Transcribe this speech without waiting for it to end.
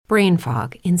brain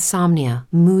fog, insomnia,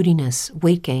 moodiness,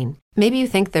 weight gain. Maybe you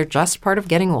think they're just part of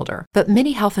getting older, but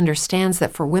MIDI Health understands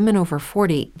that for women over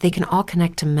 40, they can all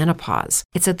connect to menopause.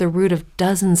 It's at the root of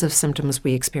dozens of symptoms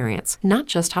we experience, not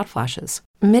just hot flashes.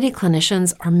 MIDI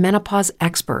clinicians are menopause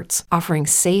experts, offering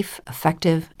safe,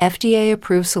 effective,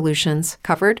 FDA-approved solutions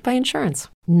covered by insurance.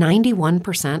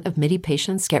 91% of MIDI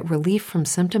patients get relief from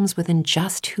symptoms within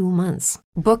just 2 months.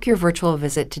 Book your virtual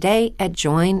visit today at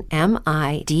joinmidi.com.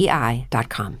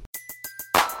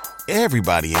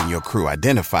 Everybody in your crew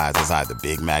identifies as either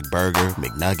Big Mac Burger,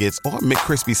 McNuggets, or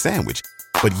McCrispy Sandwich.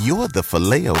 But you're the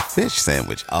Filet-O-Fish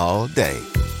Sandwich all day.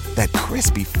 That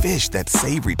crispy fish, that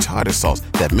savory tartar sauce,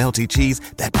 that melty cheese,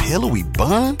 that pillowy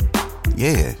bun.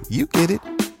 Yeah, you get it.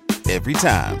 Every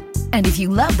time. And if you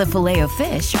love the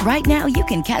Filet-O-Fish, right now you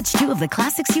can catch 2 of the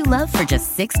classics you love for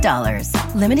just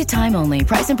 $6. Limited time only.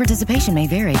 Price and participation may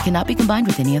vary. Cannot be combined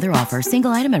with any other offer.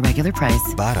 Single item at regular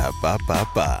price.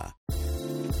 Ba-da-ba-ba-ba.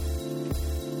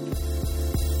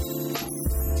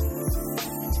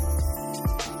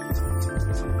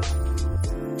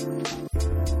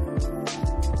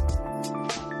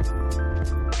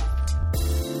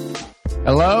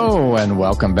 Hello, and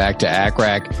welcome back to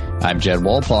ACCRAC. I'm Jed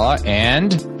Wolpaw,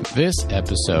 and this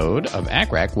episode of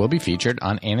ACCRAC will be featured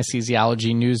on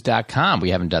anesthesiologynews.com.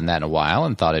 We haven't done that in a while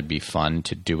and thought it'd be fun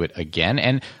to do it again.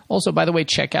 And also, by the way,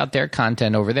 check out their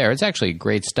content over there. It's actually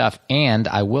great stuff. And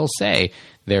I will say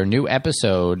their new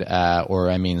episode,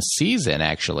 season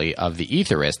actually, of The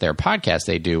Etherist, their podcast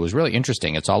they do, was really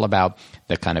interesting. It's all about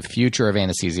the kind of future of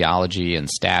anesthesiology and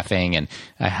staffing, and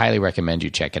I highly recommend you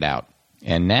check it out.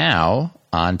 And now,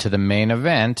 on to the main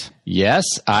event. Yes,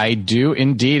 I do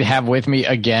indeed have with me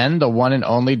again the one and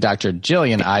only Dr.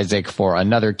 Jillian Isaac for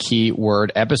another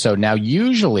keyword episode. Now,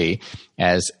 usually,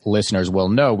 as listeners will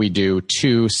know, we do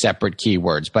 2 separate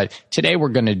keywords. But today we're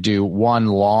going to do one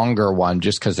longer one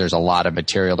just because there's a lot of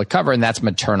material to cover, and that's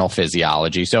maternal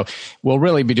physiology. So we'll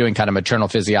really be doing kind of maternal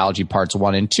physiology parts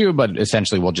 1 and 2, but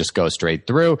essentially we'll just go straight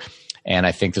through. And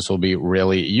I think this will be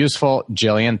really useful.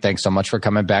 Jillian, thanks so much for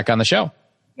coming back on the show.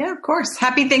 Yeah, of course.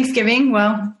 Happy Thanksgiving.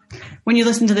 Well, when you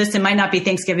listen to this, it might not be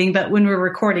Thanksgiving, but when we're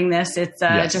recording this, it's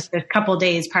just a couple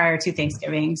days prior to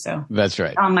Thanksgiving. So that's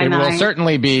right. On my mind. Will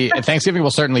certainly be Thanksgiving will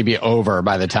certainly be over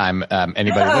by the time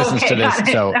anybody listens to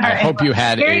this. So I hope you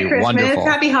had Merry Christmas, wonderful,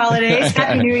 Happy Holidays,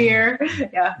 Happy New Year.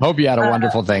 Yeah. Hope you had a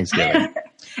wonderful Thanksgiving.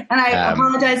 And I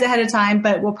apologize ahead of time,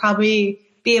 but we'll probably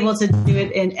be able to do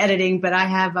it in editing. But I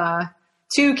have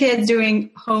 2 kids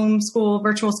doing homeschool,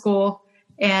 virtual school.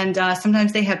 And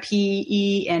sometimes they have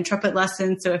PE and trumpet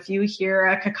lessons. So if you hear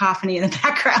a cacophony in the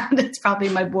background, it's probably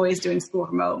my boys doing school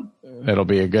from home. It'll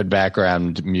be a good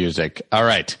background music. All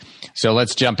right. So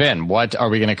let's jump in. What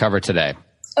are we going to cover today?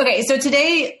 Okay. So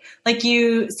today, like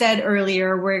you said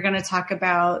earlier, we're going to talk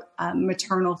about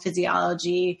maternal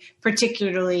physiology,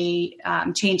 particularly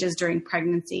changes during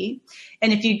pregnancy.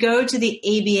 And if you go to the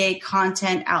ABA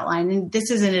content outline, and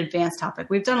this is an advanced topic,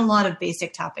 we've done a lot of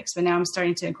basic topics, but now I'm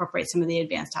starting to incorporate some of the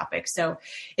advanced topics. So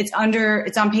it's on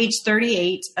page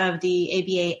 38 of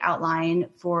the ABA outline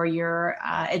for your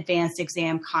advanced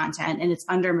exam content, and it's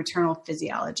under maternal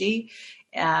physiology,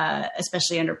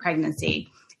 especially under pregnancy.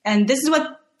 And this is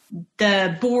what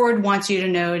the board wants you to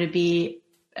know to be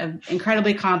an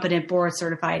incredibly competent board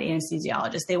certified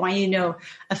anesthesiologist. They want you to know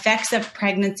effects of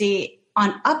pregnancy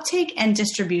on uptake and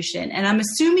distribution. And I'm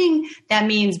assuming that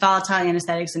means volatile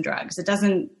anesthetics and drugs. It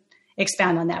doesn't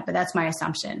expound on that, but that's my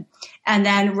assumption. And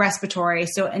then respiratory,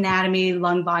 so anatomy,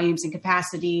 lung volumes and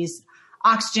capacities,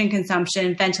 oxygen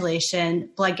consumption, ventilation,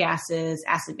 blood gases,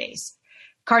 acid base.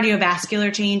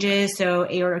 Cardiovascular changes, so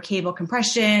aortic cable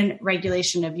compression,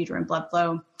 regulation of uterine blood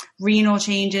flow, renal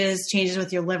changes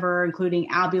with your liver, including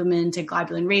albumin to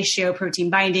globulin ratio,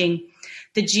 protein binding,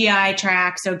 the GI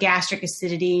tract, so gastric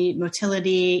acidity,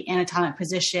 motility, anatomic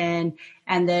position,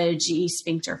 and the GE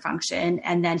sphincter function,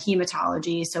 and then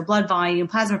hematology, so blood volume,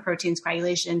 plasma proteins,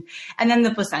 coagulation, and then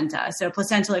the placenta, so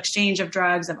placental exchange of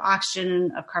drugs, of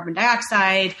oxygen, of carbon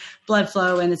dioxide, blood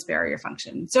flow, and its barrier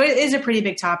function. So it is a pretty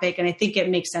big topic, and I think it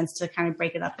makes sense to kind of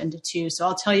break it up into 2. So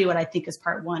I'll tell you what I think is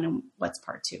part 1 and what's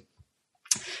part 2.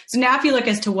 So now if you look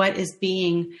as to what is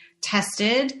being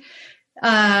tested,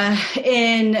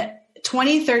 in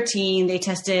 2013, they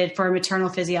tested for maternal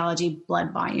physiology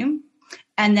blood volume.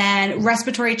 And then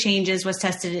respiratory changes was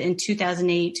tested in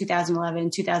 2008,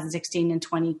 2011, 2016, and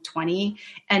 2020,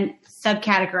 and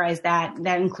subcategorized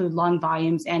that include lung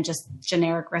volumes and just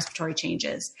generic respiratory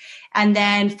changes. And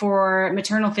then for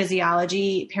maternal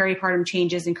physiology, peripartum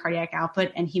changes in cardiac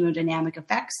output and hemodynamic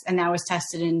effects. And that was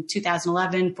tested in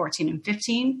 2011, 14, and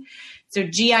 15. So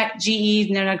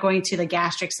GE, they're not going to the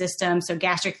gastric system. So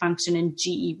gastric function and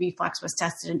GE reflux was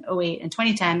tested in 2008 and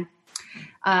 2010.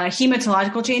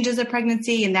 Hematological changes of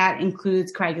pregnancy, and that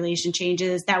includes coagulation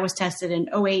changes. That was tested in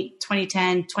 2008,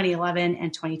 2010, 2011,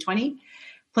 and 2020.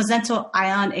 Placental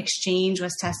ion exchange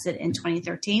was tested in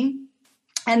 2013.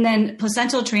 And then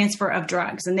placental transfer of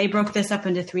drugs. And they broke this up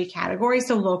into 3 categories.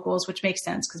 So locals, which makes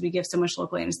sense because we give so much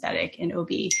local anesthetic in OB.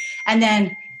 And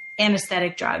then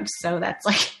anesthetic drugs. So that's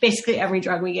like basically every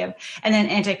drug we give. And then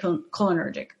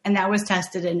anticholinergic. And that was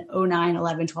tested in 2009,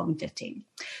 11, 12, and 15.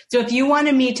 So if you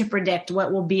wanted me to predict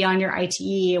what will be on your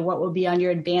ITE or what will be on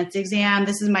your advanced exam,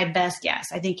 this is my best guess.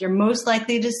 I think you're most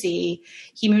likely to see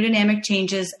hemodynamic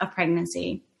changes of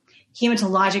pregnancy,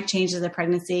 hematologic changes of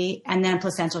pregnancy, and then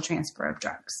placental transfer of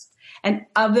drugs. And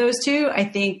of those 2, I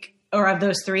think, or of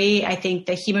those 3, I think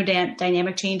the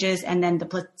hemodynamic changes and then the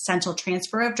placental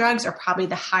transfer of drugs are probably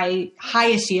the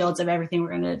highest yields of everything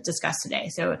we're going to discuss today.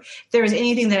 So if there was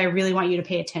anything that I really want you to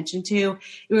pay attention to,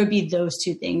 it would be those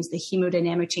 2 things, the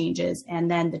hemodynamic changes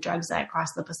and then the drugs that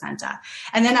cross the placenta.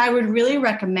 And then I would really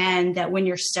recommend that when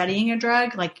you're studying a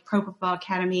drug like propofol,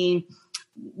 ketamine,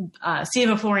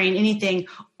 sevoflurane, anything,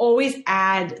 always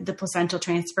add the placental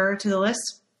transfer to the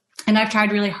list. And I've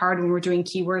tried really hard when we're doing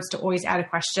keywords to always add a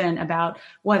question about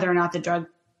whether or not the drug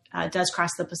does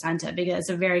cross the placenta, because it's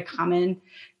a very common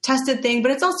tested thing, but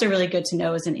it's also really good to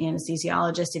know as an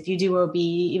anesthesiologist. If you do OB,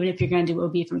 even if you're going to do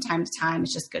OB from time to time,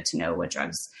 it's just good to know what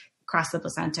drugs cross the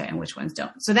placenta and which ones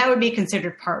don't. So that would be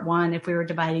considered part 1 if we were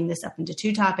dividing this up into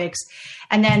 2 topics.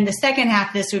 And then the second half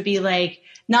of this would be like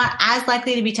not as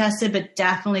likely to be tested, but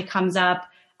definitely comes up.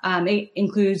 It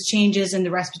includes changes in the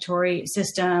respiratory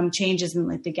system, changes in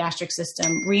like the gastric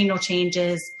system, renal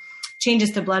changes,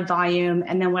 changes to blood volume,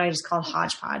 and then what I just called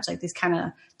hodgepodge, like these kind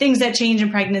of things that change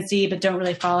in pregnancy but don't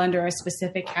really fall under a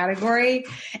specific category.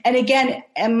 And again,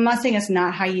 I'm not saying it's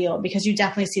not high yield because you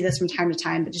definitely see this from time to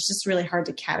time, but it's just really hard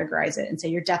to categorize it and say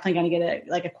you're definitely going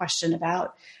to get a question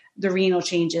about the renal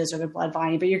changes or the blood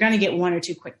volume, but you're going to get 1 or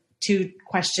 2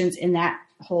 questions in that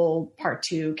whole part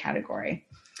 2 category.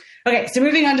 Okay, so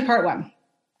moving on to part 1.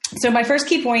 So my first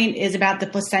key point is about the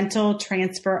placental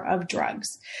transfer of drugs.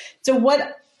 So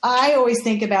what I always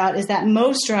think about is that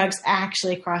most drugs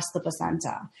actually cross the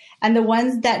placenta. And the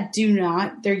ones that do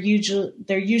not, they're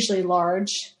usually large,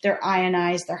 they're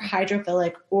ionized, they're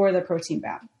hydrophilic, or they're protein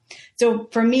bound. So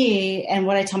for me, and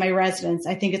what I tell my residents,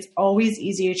 I think it's always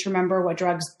easier to remember what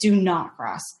drugs do not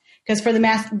cross. Because for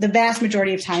the vast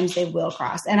majority of times they will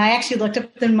cross. And I actually looked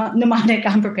up the mnemonic.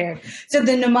 I'm prepared. So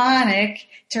the mnemonic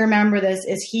to remember this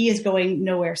is he is going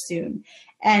nowhere soon.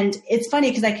 And it's funny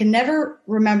because I can never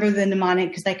remember the mnemonic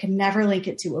because I can never link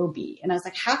it to OB. And I was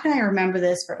like, how can I remember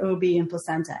this for OB and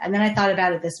placenta? And then I thought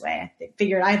about it this way. I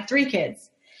figured I have 3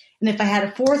 kids. And if I had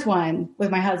a 4th one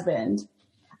with my husband,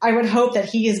 I would hope that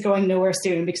he is going nowhere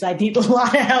soon because I need a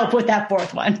lot of help with that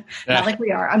 4th one. Yeah. Not like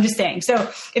we are. I'm just saying.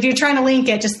 So if you're trying to link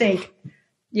it, just think,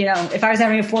 if I was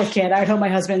having a 4th kid, I would hope my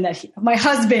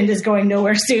husband is going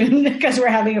nowhere soon because we're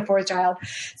having a 4th child.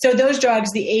 So those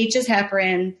drugs, the H is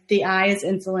heparin, the I is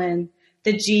insulin,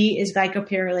 the G is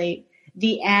glycopyrrolate.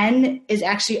 The N is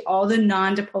actually all the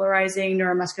non-depolarizing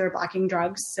neuromuscular blocking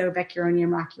drugs, so vecuronium,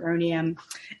 rocuronium,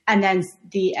 and then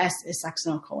the S is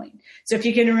succinylcholine. So if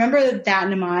you can remember that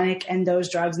mnemonic and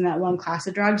those drugs and that one class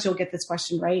of drugs, you'll get this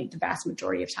question right the vast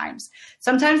majority of times.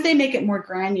 Sometimes they make it more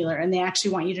granular and they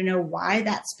actually want you to know why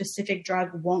that specific drug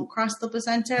won't cross the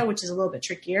placenta, which is a little bit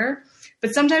trickier.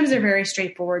 But sometimes they're very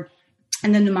straightforward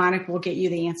and the mnemonic will get you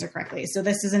the answer correctly. So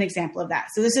this is an example of that.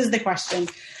 So this is the question.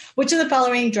 Which of the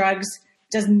following drugs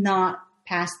does not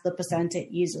pass the placenta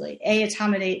easily? A,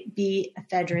 etomidate, B,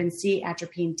 ephedrine, C,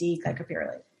 atropine, D,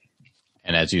 glycopyrrolate.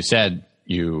 And as you said,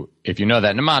 if you know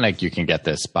that mnemonic, you can get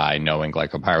this by knowing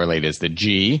glycopyrrolate is the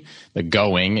G, the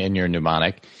going in your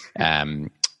mnemonic. The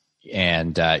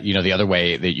other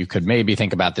way that you could maybe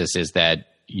think about this is that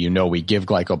we give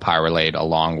glycopyrrolate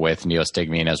along with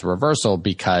neostigmine as reversal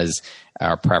because,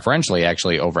 preferentially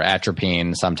actually over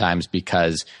atropine, sometimes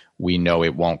because we know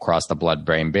it won't cross the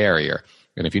blood-brain barrier.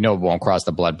 And if you know it won't cross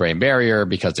the blood-brain barrier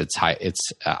because it's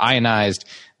ionized,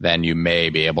 then you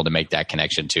may be able to make that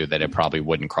connection too, that it probably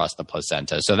wouldn't cross the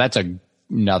placenta. So that's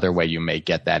another way you may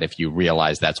get that if you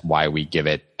realize that's why we give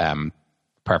it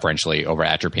preferentially over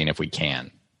atropine if we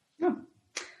can.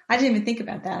 I didn't even think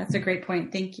about that. That's a great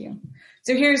point. Thank you.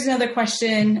 So here's another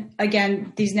question.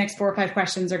 Again, these next 4 or 5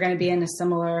 questions are going to be in a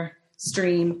similar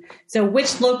stream. So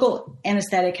which local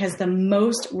anesthetic has the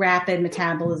most rapid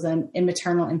metabolism in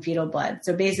maternal and fetal blood?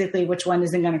 So basically, which one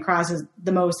isn't going to cross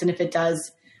the most? And if it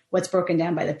does, what's broken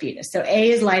down by the fetus? So A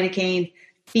is lidocaine,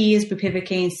 B is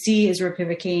bupivacaine, C is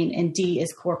ropivacaine, and D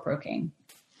is chlorprocaine.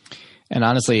 And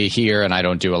honestly, here, and I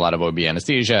don't do a lot of OB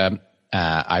anesthesia,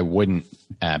 I wouldn't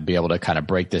be able to kind of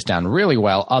break this down really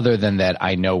well, other than that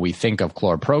I know we think of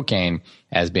chlorprocaine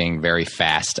as being very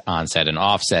fast onset and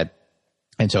offset.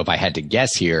 And so if I had to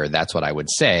guess here, that's what I would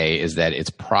say, is that it's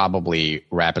probably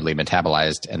rapidly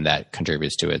metabolized, and that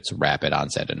contributes to its rapid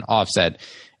onset and offset,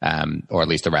 or at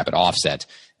least the rapid offset.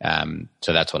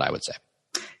 So that's what I would say.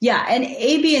 Yeah. And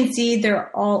A, B, and C,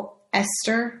 they're all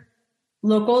ester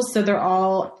locals, so they're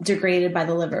all degraded by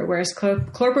the liver, whereas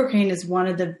chlorprocaine is one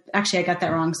of the, actually I got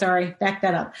that wrong, sorry, back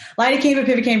that up. Lidocaine,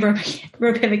 bupivacaine,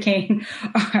 ropivacaine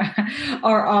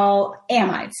are all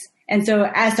amides. And so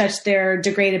as such, they're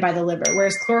degraded by the liver,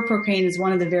 whereas chlorprocaine is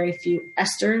one of the very few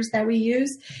esters that we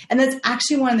use. And that's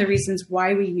actually one of the reasons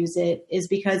why we use it, is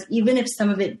because even if some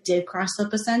of it did cross the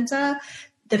placenta,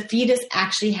 the fetus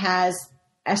actually has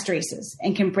esterases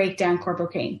and can break down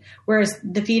chlorprocaine, whereas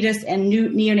the fetus and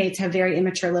neonates have very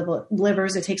immature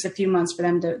livers. It takes a few months for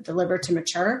them the liver to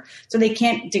mature, so they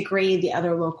can't degrade the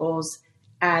other locals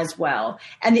as well.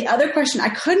 And the other question, I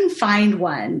couldn't find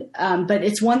one, but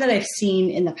it's one that I've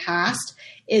seen in the past,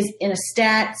 is in a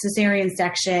cesarean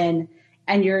section,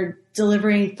 and you're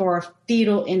delivering for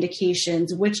fetal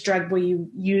indications, which drug will you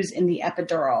use in the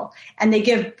epidural? And they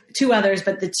give 2 others,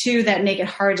 but the 2 that make it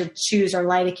hard to choose are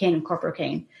lidocaine and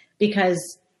chlorprocaine,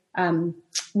 because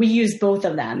we use both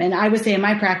of them. And I would say in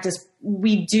my practice,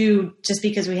 we do, just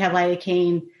because we have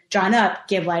lidocaine drawn up,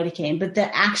 give lidocaine, but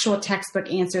the actual textbook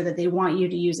answer that they want you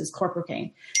to use is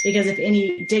chlorprocaine, because if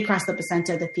any did cross the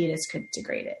placenta, the fetus could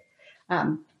degrade it.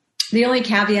 The only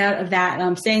caveat of that, and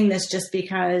I'm saying this just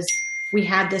because we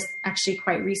had this actually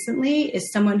quite recently,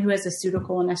 is someone who has a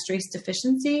pseudocholinesterase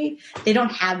deficiency. They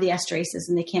don't have the esterases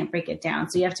and they can't break it down.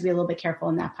 So you have to be a little bit careful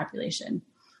in that population,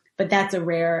 but that's a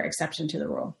rare exception to the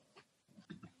rule.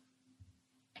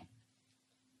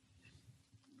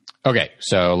 Okay,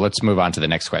 so let's move on to the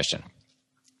next question.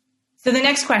 So the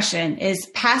next question is,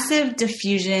 passive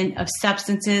diffusion of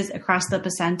substances across the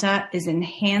placenta is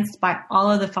enhanced by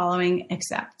all of the following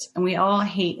except. And we all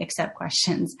hate except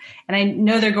questions. And I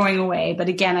know they're going away, but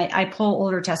again, I pull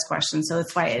older test questions, so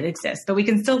that's why it exists, but we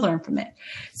can still learn from it.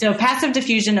 So passive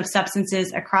diffusion of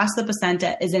substances across the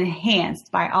placenta is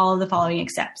enhanced by all of the following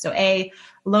except. So A,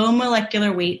 low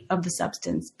molecular weight of the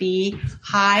substance. B,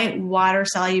 high water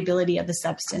solubility of the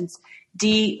substance.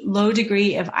 D, low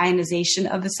degree of ionization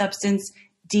of the substance.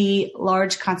 D,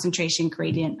 large concentration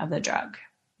gradient of the drug.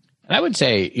 And I would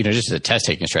say, just as a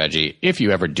test-taking strategy, if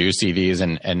you ever do see these,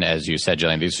 and as you said,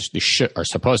 Jillian, these are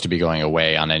supposed to be going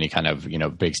away on any kind of,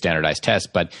 big standardized test.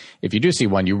 But if you do see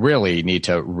one, you really need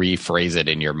to rephrase it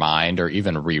in your mind, or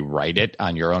even rewrite it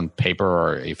on your own paper,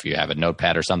 or if you have a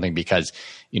notepad or something, because,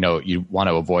 you want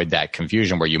to avoid that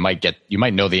confusion where you might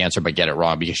know the answer but get it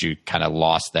wrong because you kind of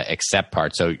lost the except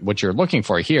part. So what you're looking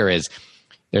for here is,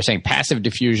 they're saying passive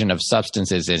diffusion of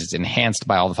substances is enhanced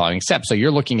by all the following except. So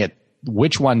you're looking at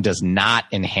which one does not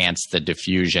enhance the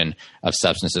diffusion of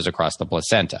substances across the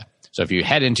placenta. So if you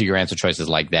head into your answer choices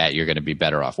like that, you're going to be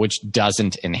better off. Which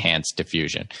doesn't enhance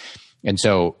diffusion? And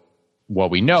so what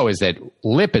we know is that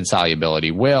lipid solubility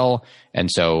will.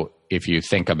 And so if you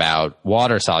think about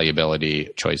water solubility,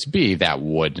 choice B, that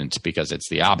wouldn't, because it's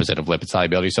the opposite of lipid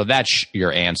solubility. So that's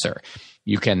your answer.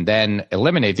 You can then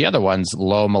eliminate the other ones,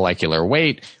 low molecular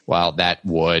weight. Well, that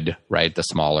would, right? The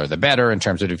smaller, the better in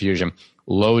terms of diffusion.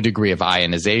 Low degree of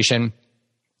ionization.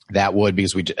 That would,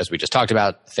 because as we just talked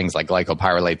about, things like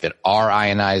glycopyrrolate that are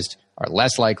ionized are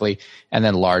less likely. And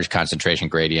then large concentration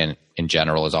gradient in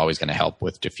general is always going to help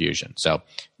with diffusion. So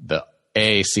the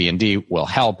A, C, and D will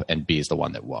help, and B is the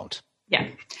one that won't. Yeah.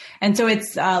 And so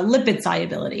it's lipid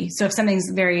solubility. So if something's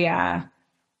very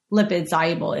lipid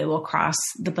soluble, it will cross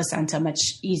the placenta much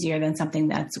easier than something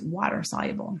that's water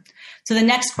soluble. So the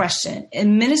next question,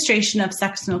 administration of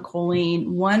succinylcholine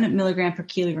 1 milligram per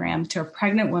kilogram to a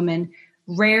pregnant woman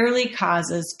rarely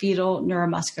causes fetal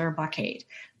neuromuscular blockade.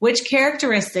 Which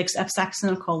characteristics of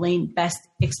succinylcholine best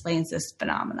explains this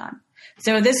phenomenon?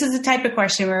 So this is the type of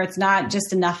question where it's not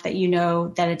just enough that you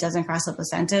know that it doesn't cross the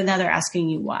placenta. Now they're asking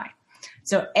you why.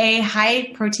 So A,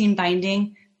 high protein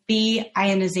binding. B,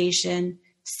 ionization.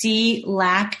 C,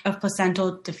 lack of passive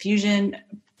placental diffusion.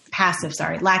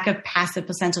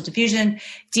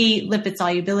 D, lipid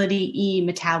solubility. E,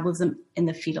 metabolism in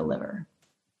the fetal liver.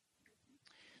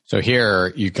 So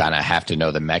here you kind of have to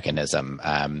know the mechanism.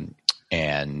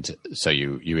 And so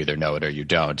you either know it or you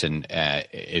don't. And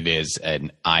it is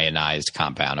an ionized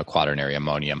compound, a quaternary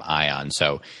ammonium ion.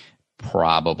 So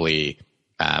probably,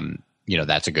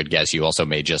 that's a good guess. You also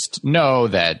may just know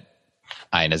that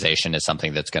ionization is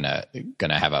something that's gonna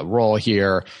have a role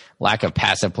here. Lack of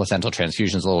passive placental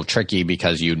transfusion is a little tricky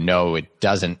because it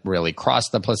doesn't really cross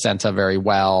the placenta very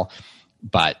well,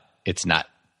 but it's not.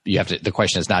 The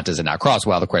question is not, does it not cross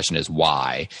well? The question is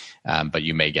why. But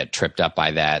you may get tripped up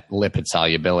by that. Lipid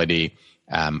solubility,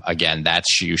 again,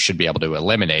 you should be able to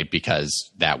eliminate because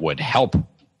that would help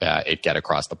it get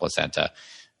across the placenta.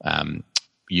 As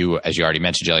you already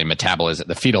mentioned, Jillian, metabolism,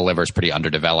 the fetal liver is pretty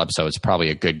underdeveloped, so it's probably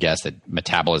a good guess that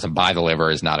metabolism by the liver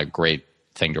is not a great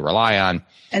thing to rely on.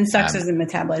 And sex isn't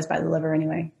metabolized by the liver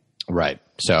anyway. Right.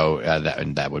 So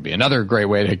that would be another great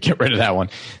way to get rid of that one.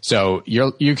 So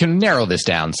you can narrow this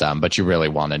down some, but you really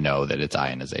want to know that it's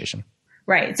ionization.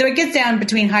 Right. So it gets down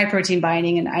between high protein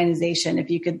binding and ionization, if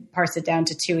you could parse it down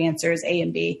to two answers, A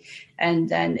and B. And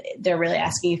then they're really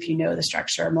asking if you know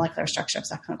the molecular structure of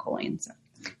succinylcholine. So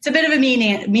it's a bit of a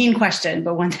mean question,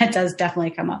 but one that does definitely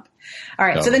come up. All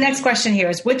right. So the next question here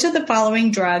is, which of the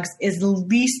following drugs is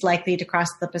least likely to cross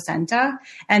the placenta?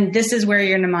 And this is where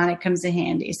your mnemonic comes in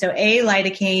handy. So A,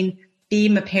 lidocaine, B,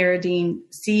 meperidine,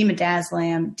 C,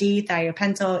 midazolam, D,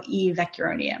 thiopental, E,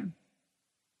 vecuronium.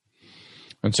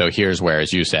 And so here's where,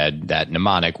 as you said, that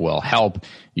mnemonic will help.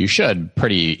 You should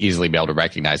pretty easily be able to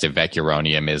recognize that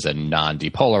vecuronium is a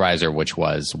non-depolarizer, which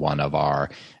was one of our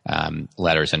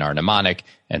letters in our mnemonic.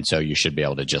 And so you should be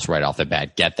able to just right off the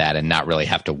bat get that and not really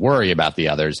have to worry about the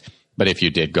others. But if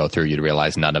you did go through, you'd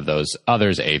realize none of those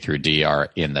others, A through D, are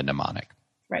in the mnemonic.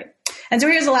 Right. And so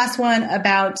here's the last one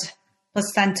about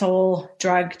placental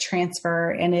drug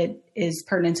transfer, and it is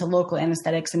pertinent to local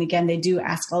anesthetics. And again, they do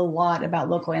ask a lot about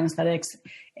local anesthetics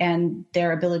and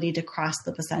their ability to cross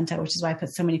the placenta, which is why I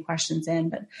put so many questions in.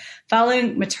 But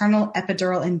following maternal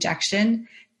epidural injection,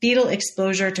 fetal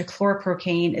exposure to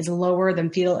chlorprocaine is lower than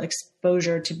fetal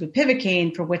exposure to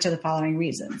bupivacaine for which of the following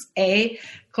reasons? A,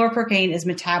 chlorprocaine is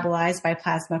metabolized by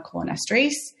plasma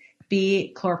cholinesterase.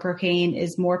 B, chlorprocaine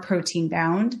is more protein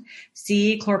bound.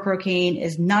 C, chlorprocaine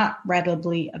is not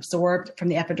readily absorbed from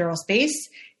the epidural space.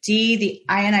 D, the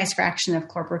ionized fraction of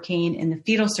chlorprocaine in the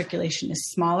fetal circulation is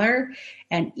smaller.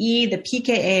 And E, the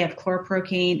pKa of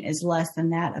chlorprocaine is less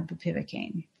than that of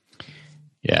bupivacaine.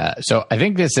 Yeah, so I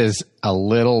think this is a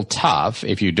little tough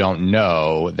if you don't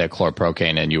know that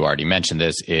chlorprocaine, and you already mentioned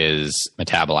this, is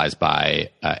metabolized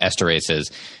by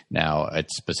esterases. Now,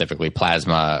 it's specifically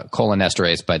plasma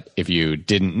cholinesterase, but if you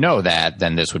didn't know that,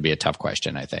 then this would be a tough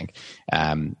question, I think.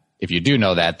 If you do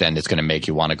know that, then it's going to make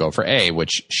you want to go for A,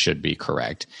 which should be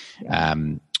correct. Yeah.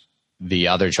 The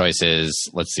other choices,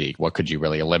 let's see, what could you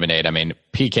really eliminate? I mean,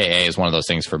 pKa is one of those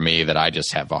things for me that I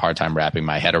just have a hard time wrapping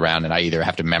my head around, and I either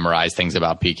have to memorize things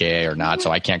about pKa or not, so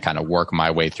I can't kind of work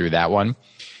my way through that one.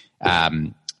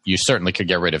 You certainly could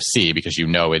get rid of C because you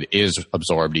know it is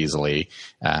absorbed easily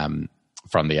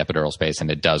from the epidural space,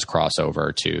 and it does cross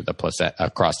over to the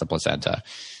across the placenta.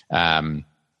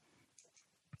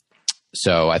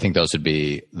 So I think those would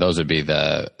be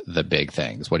the big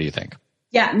things. What do you think?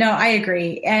 Yeah, no, I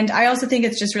agree. And I also think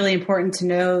it's just really important to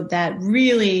know that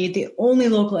really the only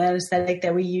local anesthetic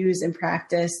that we use in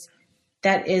practice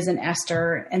that is an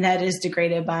ester and that is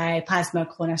degraded by plasma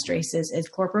cholinesterases is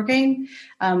chlorprocaine.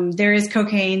 There is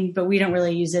cocaine, but we don't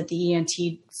really use it. The ENT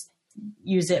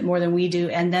use it more than we do.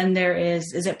 And then there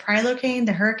is it prilocaine,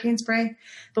 the hurricane spray?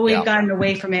 But we've gotten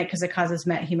away from it because it causes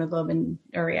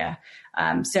methemoglobinuria.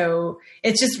 So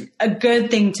it's just a good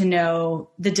thing to know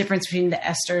the difference between the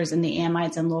esters and the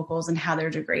amides and locals and how they're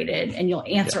degraded. And you'll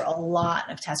answer a lot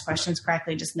of test questions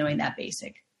correctly just knowing that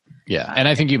basic. Yeah. And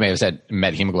I think you may have said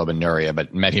methemoglobinuria,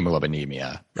 but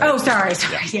methemoglobinemia. Right? Oh, sorry.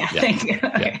 Yeah. Thank you.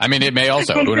 Okay. Yeah. I mean, it may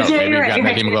also, who knows, maybe you've got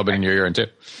methemoglobin in your urine too.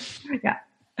 Yeah.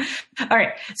 All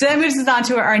right. So that moves us on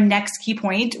to our next key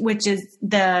point, which is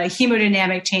the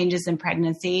hemodynamic changes in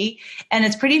pregnancy. And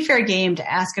it's pretty fair game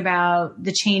to ask about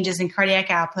the changes in cardiac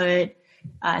output,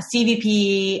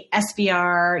 CVP,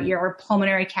 SVR, your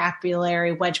pulmonary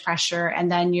capillary wedge pressure,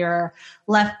 and then your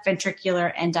left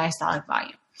ventricular and diastolic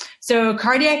volume. So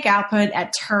cardiac output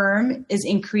at term is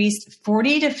increased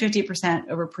 40 to 50%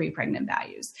 over pre-pregnant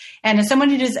values. And as someone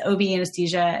who does OB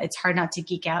anesthesia, it's hard not to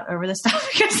geek out over this stuff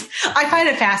because I find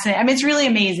it fascinating. I mean, it's really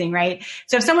amazing, right?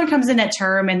 So if someone comes in at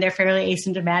term and they're fairly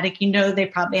asymptomatic, you know they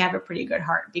probably have a pretty good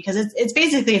heart because it's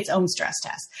basically its own stress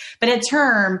test. But at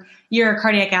term, your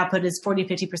cardiac output is 40,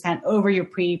 50% over your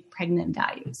pre-pregnant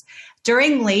values.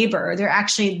 During labor,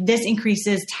 this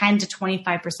increases 10 to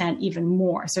 25% even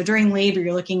more. So during labor,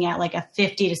 you're looking at like a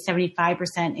 50 to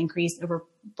 75% increase over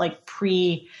like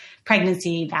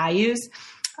pre-pregnancy values.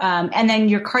 And then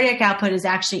your cardiac output is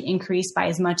actually increased by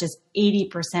as much as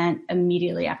 80%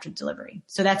 immediately after delivery.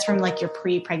 So that's from like your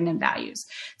pre-pregnant values.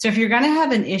 So if you're going to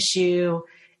have an issue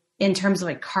in terms of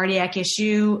like cardiac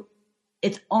issue,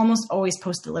 it's almost always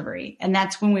post-delivery. And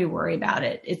that's when we worry about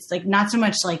it. It's like not so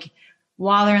much like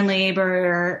while they're in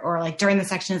labor or like during the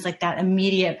section, it's like that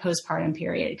immediate postpartum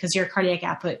period because your cardiac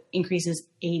output increases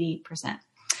 80%.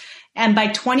 And by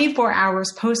 24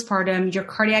 hours postpartum, your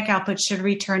cardiac output should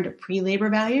return to pre-labor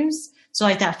values. So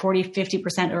like that 40,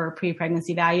 50% over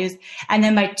pre-pregnancy values. And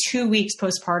then by 2 weeks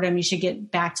postpartum, you should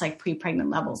get back to like pre-pregnant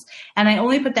levels. And I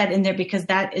only put that in there because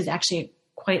that is actually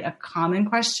quite a common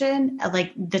question,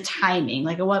 like the timing,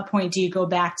 like at what point do you go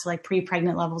back to like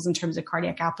pre-pregnant levels in terms of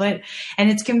cardiac output? And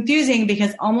it's confusing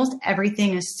because almost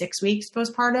everything is 6 weeks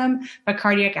postpartum, but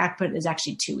cardiac output is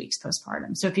actually 2 weeks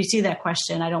postpartum. So if you see that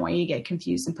question, I don't want you to get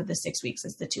confused and put the 6 weeks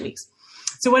as the 2 weeks.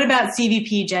 So what about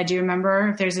CVP, Jed? Do you remember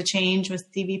if there's a change with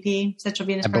CVP, central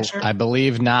venous pressure? I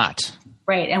believe not.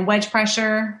 Right. And wedge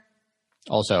pressure?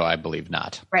 Also, I believe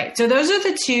not. Right. So those are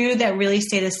the two that really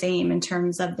stay the same in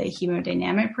terms of the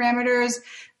hemodynamic parameters,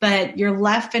 but your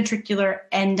left ventricular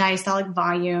end diastolic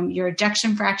volume, your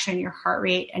ejection fraction, your heart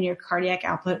rate, and your cardiac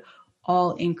output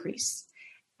all increase.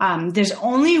 There's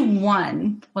only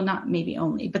one, well, not maybe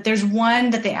only, but there's one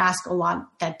that they ask a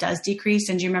lot that does decrease.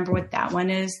 And do you remember what that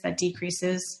one is that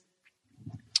decreases?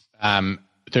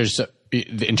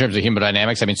 In terms of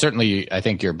hemodynamics, I mean, certainly I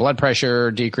think your blood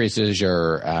pressure decreases,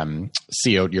 your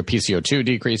your PCO2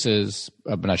 decreases.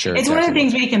 I'm not sure. It's one of the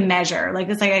things we can measure. Like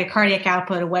it's like a cardiac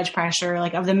output, a wedge pressure,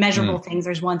 like of the measurable things,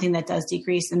 there's one thing that does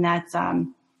decrease, and that's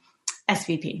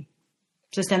SVP,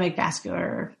 systemic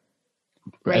vascular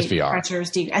rate SVR.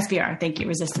 Pressures, SVR, thank you,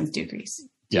 resistance decrease.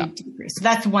 Yeah. Decrease. So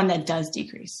that's one that does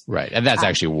decrease. Right. And that's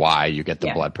actually why you get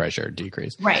the blood pressure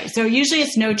decrease. Right. So usually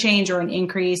it's no change or an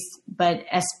increase, but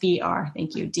SVR,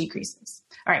 thank you, decreases.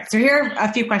 All right. So here are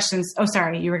a few questions. Oh,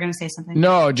 sorry. You were going to say something.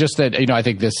 No, just that, I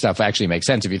think this stuff actually makes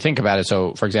sense if you think about it.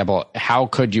 So, for example, how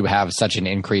could you have such an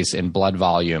increase in blood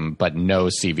volume but no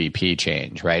CVP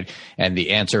change, right? And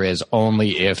the answer is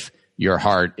only if your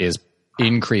heart is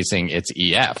increasing its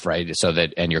EF, right? So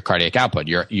that, and your cardiac output,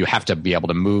 you have to be able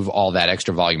to move all that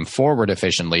extra volume forward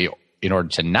efficiently in order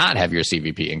to not have your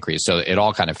CVP increase. So it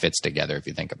all kind of fits together if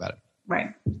you think about it.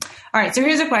 Right. All right. So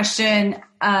here's a question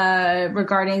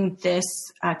regarding this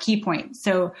key point.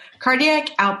 So cardiac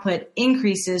output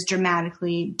increases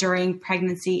dramatically during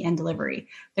pregnancy and delivery.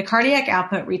 The cardiac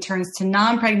output returns to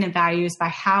non-pregnant values by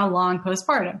how long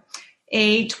postpartum?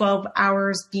 A, 12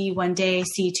 hours, B, 1 day,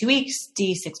 C, 2 weeks,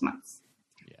 D, 6 months.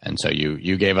 And so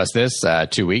you gave us this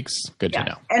 2 weeks. Good to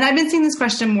know. And I've been seeing this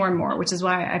question more and more, which is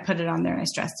why I put it on there and I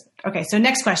stressed it. Okay, so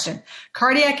next question.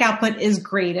 Cardiac output is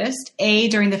greatest, A,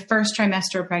 during the first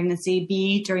trimester of pregnancy,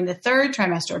 B, during the third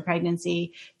trimester of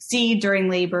pregnancy, C,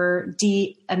 during labor,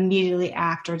 D, immediately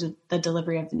after the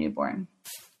delivery of the newborn.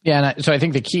 Yeah, and so I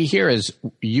think the key here is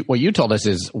what you told us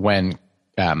is when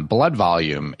blood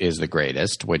volume is the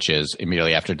greatest, which is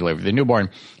immediately after delivery of the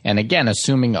newborn. And again,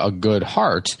 assuming a good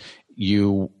heart,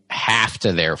 you have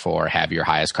to therefore have your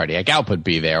highest cardiac output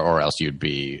be there, or else you'd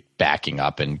be backing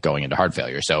up and going into heart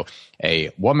failure. So a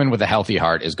woman with a healthy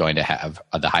heart is going to have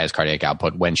the highest cardiac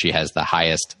output when she has the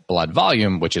highest blood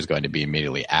volume, which is going to be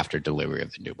immediately after delivery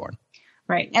of the newborn.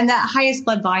 Right. And that highest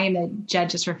blood volume that Jed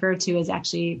just referred to is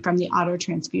actually from the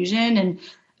autotransfusion. And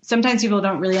sometimes people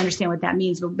don't really understand what that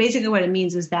means, but basically what it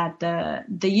means is that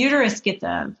the uterus gets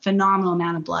a phenomenal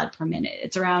amount of blood per minute.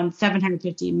 It's around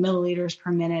 750 milliliters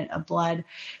per minute of blood.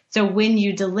 So when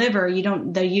you deliver,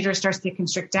 the uterus starts to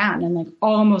constrict down, and like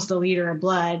almost a liter of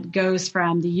blood goes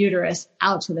from the uterus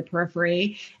out to the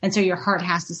periphery. And so your heart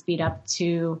has to speed up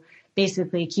to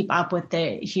basically keep up with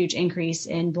the huge increase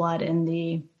in blood in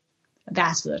the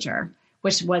vasculature,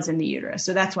 which was in the uterus.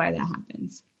 So that's why that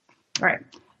happens. All right.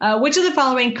 Which of the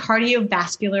following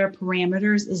cardiovascular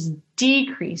parameters is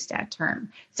decreased at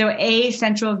term? So A,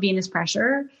 central venous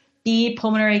pressure, B,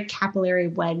 pulmonary capillary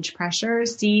wedge pressure,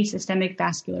 C, systemic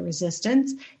vascular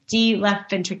resistance, D,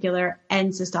 left ventricular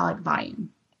end systolic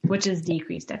volume, which is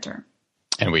decreased at term.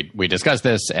 And we discussed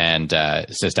this, and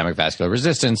systemic vascular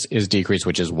resistance is decreased,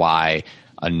 which is why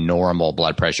a normal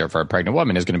blood pressure for a pregnant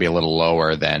woman is going to be a little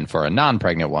lower than for a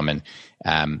non-pregnant woman.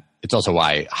 It's also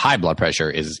why high blood pressure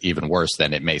is even worse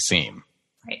than it may seem.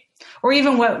 Right. Or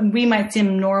even what we might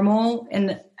seem normal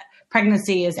in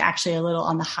pregnancy is actually a little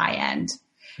on the high end.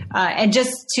 And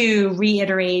just to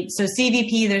reiterate, so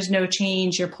CVP, there's no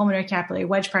change. Your pulmonary capillary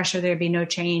wedge pressure, there'd be no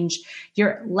change.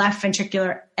 Your left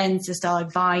ventricular end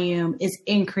systolic volume is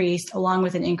increased, along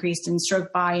with an increase in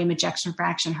stroke volume, ejection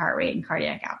fraction, heart rate, and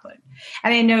cardiac output.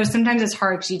 And I know sometimes it's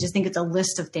hard because you just think it's a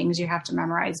list of things you have to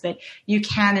memorize, but you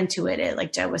can intuit it.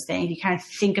 Like Joe was saying, if you kind of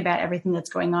think about everything that's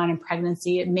going on in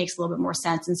pregnancy, it makes a little bit more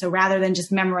sense. And so rather than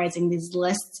just memorizing these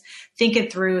lists, think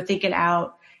it through, think it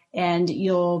out, and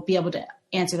you'll be able to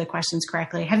answer the questions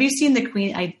correctly. Have you seen the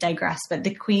Queen? I digress, but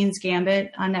the Queen's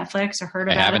Gambit on Netflix or heard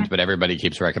about it? I haven't, but everybody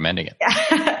keeps recommending it.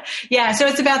 Yeah. So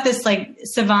it's about this like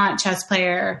savant chess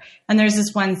player. And there's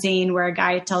this one scene where a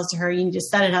guy tells to her, you need to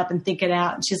set it up and think it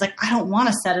out. And she's like, I don't want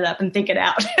to set it up and think it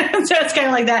out. So it's kind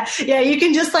of like that. Yeah. You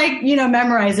can just like,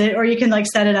 memorize it, or you can like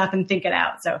set it up and think it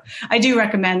out. So I do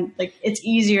recommend, like, it's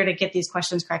easier to get these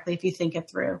questions correctly if you think it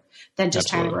through than just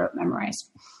trying to memorize.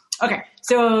 Okay,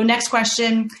 so next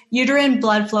question. Uterine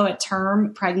blood flow at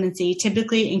term pregnancy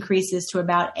typically increases to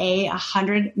about A,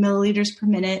 100 milliliters per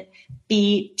minute,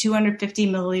 B, 250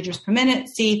 milliliters per minute,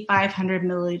 C, 500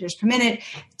 milliliters per minute,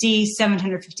 D,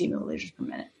 750 milliliters per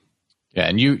minute. Yeah,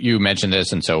 and you mentioned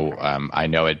this, and so I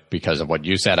know it because of what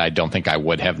you said. I don't think I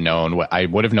would have known. I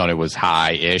would have known it was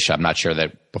high-ish. I'm not sure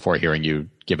that before hearing you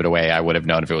give it away, I would have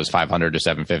known if it was 500 or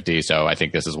 750. So I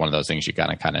think this is one of those things you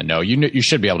kind of know. You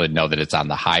should be able to know that it's on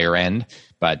the higher end,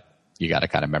 but you got to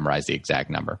kind of memorize the exact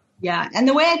number. Yeah. And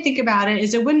the way I think about it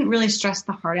is it wouldn't really stress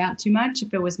the heart out too much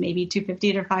if it was maybe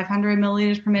 250 to 500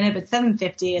 milliliters per minute, but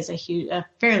 750 is a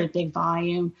fairly big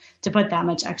volume to put that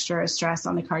much extra stress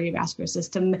on the cardiovascular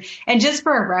system. And just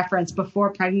for a reference,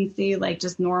 before pregnancy, like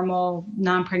just normal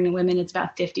non-pregnant women, it's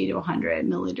about 50 to 100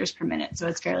 milliliters per minute. So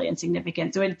it's fairly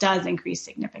insignificant. So it does increase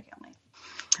significantly.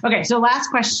 Okay, so last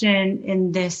question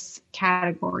in this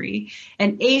category.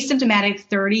 An asymptomatic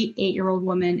 38-year-old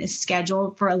woman is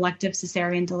scheduled for elective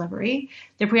cesarean delivery.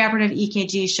 The preoperative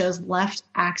EKG shows left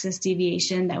axis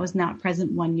deviation that was not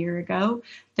present 1 year ago.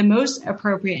 The most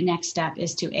appropriate next step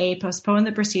is to A, postpone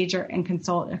the procedure and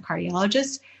consult a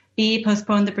cardiologist, B,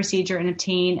 postpone the procedure and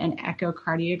obtain an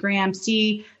echocardiogram,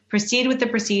 C, proceed with the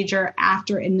procedure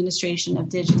after administration of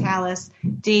digitalis.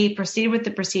 D, proceed with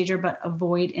the procedure but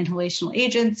avoid inhalational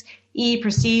agents. E,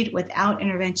 proceed without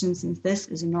intervention since this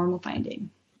is a normal finding.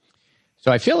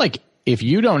 So I feel like if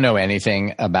you don't know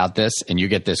anything about this and you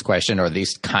get this question or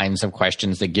these kinds of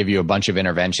questions that give you a bunch of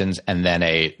interventions and then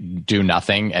a do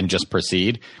nothing and just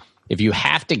proceed, if you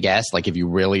have to guess, like if you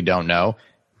really don't know,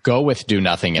 go with do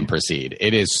nothing and proceed.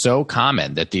 It is so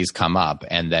common that these come up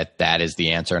and that is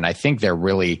the answer. And I think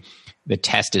the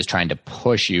test is trying to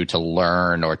push you to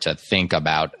learn or to think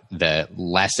about the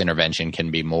less intervention can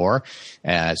be more.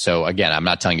 So again, I'm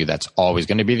not telling you that's always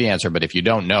going to be the answer, but if you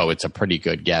don't know, it's a pretty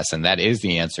good guess. And that is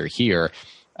the answer here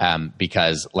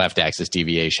because left axis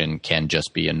deviation can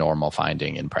just be a normal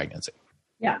finding in pregnancy.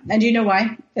 Yeah. And do you know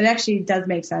why? It actually does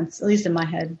make sense, at least in my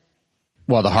head.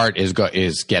 Well, the heart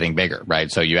is getting bigger,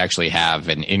 right? So you actually have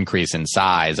an increase in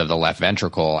size of the left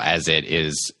ventricle as it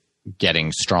is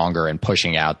getting stronger and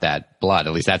pushing out that blood.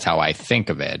 At least that's how I think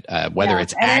of it. Whether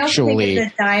it's actually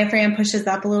the diaphragm pushes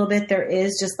up a little bit, there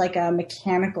is just like a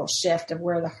mechanical shift of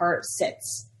where the heart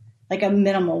sits, like a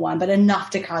minimal one, but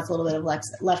enough to cause a little bit of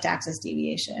left axis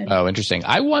deviation. Oh, interesting.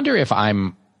 I wonder if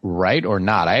I'm right or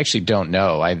not. I actually don't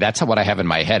know. That's what I have in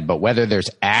my head, but whether there's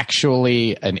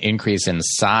actually an increase in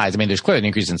size, I mean, there's clearly an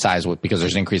increase in size because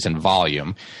there's an increase in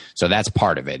volume. So that's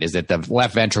part of it, is that the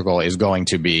left ventricle is going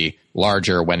to be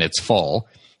larger when it's full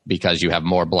because you have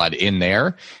more blood in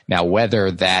there. Now,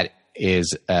 whether that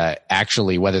is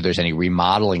actually, whether there's any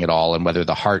remodeling at all and whether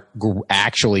the heart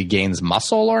actually gains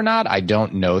muscle or not, I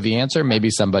don't know the answer.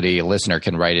 Maybe a listener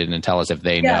can write it and tell us if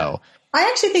they know. I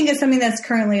actually think it's something that's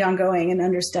currently ongoing and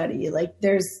under study. Like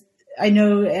I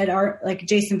know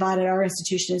Jason Vaught at our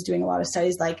institution is doing a lot of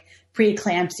studies like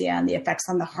preeclampsia and the effects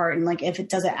on the heart and like if it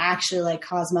doesn't actually like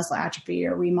cause muscle atrophy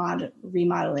or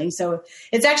remodeling. So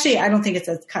it's actually, I don't think it's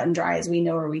as cut and dry as we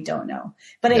know or we don't know.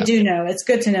 But I do know it's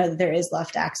good to know that there is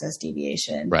left axis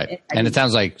deviation. Right. And it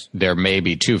sounds like there may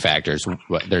be two factors.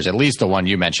 There's at least the one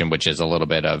you mentioned, which is a little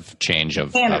bit of change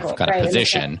of kind of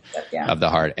position of the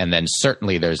heart. And then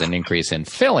certainly there's an increase in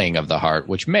filling of the heart,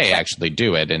 which may actually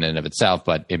do it in and of itself,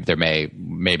 but if there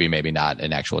maybe not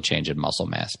an actual change in muscle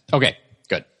mass. Okay.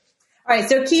 All right,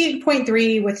 so key point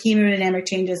 3 with hemodynamic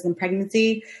changes in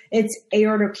pregnancy, it's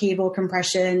aortocaval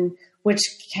compression, which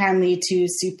can lead to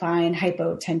supine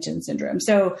hypotension syndrome.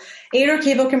 So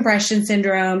aortocaval compression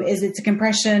syndrome it's a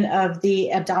compression of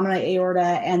the abdominal aorta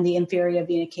and the inferior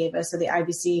vena cava, so the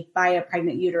IVC, by a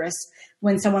pregnant uterus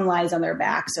when someone lies on their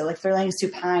back. So like if they're laying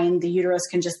supine, the uterus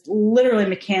can just literally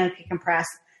mechanically compress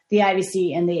the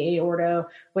IVC and the aorta,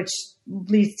 which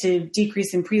leads to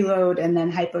decrease in preload and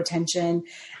then hypotension.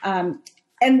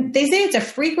 And they say it's a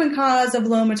frequent cause of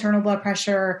low maternal blood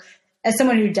pressure. As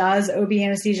someone who does OB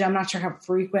anesthesia, I'm not sure how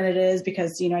frequent it is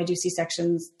because, I do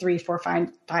C-sections 3, 4,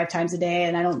 5 times a day.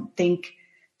 And I don't think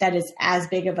that is as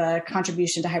big of a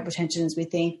contribution to hypotension as we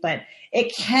think, but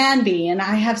it can be. And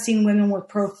I have seen women with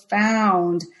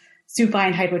profound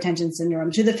supine hypotension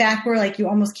syndrome to the fact where you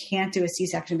almost can't do a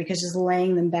C-section because just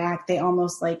laying them back, they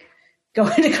almost go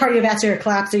into cardiovascular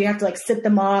collapse. So you have to sit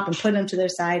them up and put them to their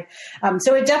side.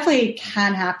 So it definitely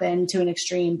can happen to an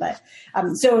extreme, but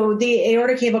so the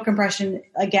aortic cable compression,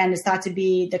 again, is thought to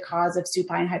be the cause of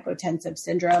supine hypotensive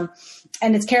syndrome.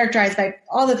 And it's characterized by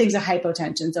all the things of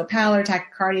hypotension. So pallor,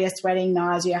 tachycardia, sweating,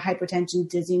 nausea, hypotension,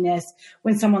 dizziness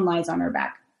when someone lies on her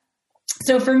back.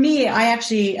 So for me, I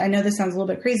know this sounds a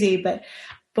little bit crazy, but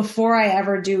before I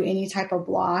ever do any type of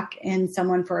block in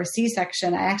someone for a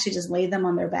C-section, I actually just lay them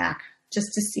on their back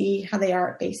just to see how they are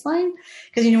at baseline.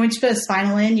 Because, when you put a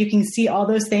spinal in, you can see all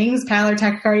those things, pallor,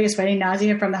 tachycardia, sweating,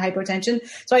 nausea from the hypotension.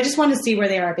 So I just want to see where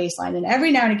they are at baseline. And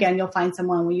every now and again, you'll find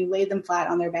someone when you lay them flat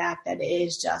on their back that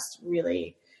is just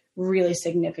really, really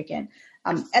significant.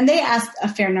 And they asked a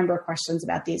fair number of questions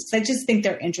about these because I just think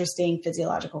they're interesting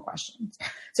physiological questions.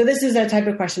 So this is a type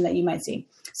of question that you might see.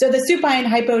 So the supine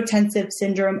hypotensive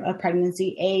syndrome of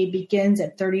pregnancy, A, begins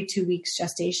at 32 weeks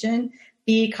gestation.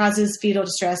 B, causes fetal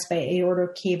distress by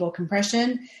aortocable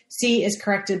compression. C, is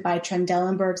corrected by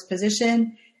Trendelenburg's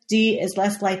position. D, is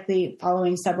less likely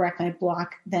following subarachnoid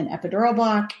block than epidural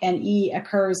block. And E,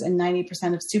 occurs in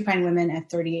 90% of supine women at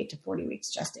 38 to 40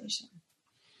 weeks gestation.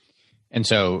 And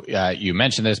so you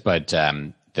mentioned this, but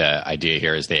the idea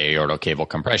here is the aortocable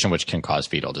compression, which can cause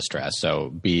fetal distress. So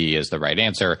B is the right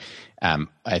answer.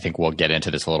 I think we'll get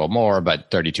into this a little more, but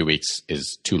 32 weeks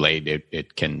is too late.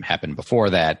 It can happen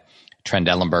before that.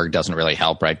 Trendelenburg doesn't really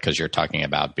help, right? Because you're talking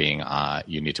about being,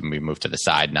 you need to be moved to the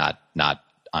side, not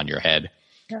on your head.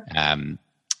 Sure. And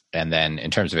then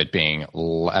in terms of it being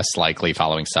less likely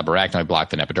following subarachnoid block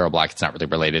than epidural block, it's not really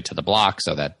related to the block,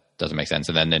 so that doesn't make sense.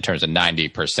 And then in terms of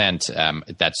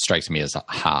 90%, that strikes me as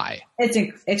high. It's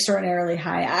extraordinarily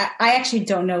high. I actually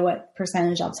don't know what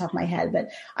percentage off the top of my head, but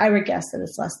I would guess that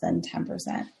it's less than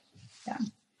 10%.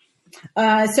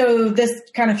 Yeah. So this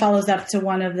kind of follows up to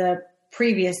one of the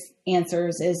previous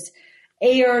answers is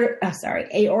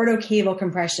aortocable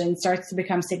compression starts to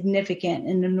become significant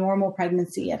in a normal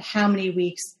pregnancy at how many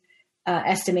weeks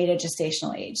estimated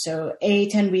gestational age? So A,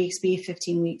 10 weeks, B,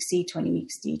 15 weeks, C, 20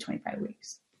 weeks, D, 25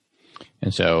 weeks.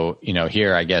 And so,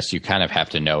 here, I guess you kind of have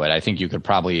to know it. I think you could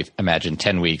probably imagine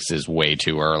 10 weeks is way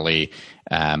too early.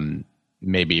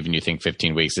 Maybe even you think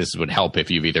 15 weeks, this would help if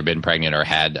you've either been pregnant or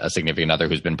had a significant other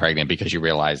who's been pregnant because you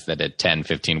realize that at 10,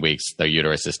 15 weeks, the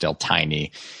uterus is still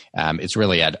tiny. It's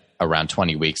really at around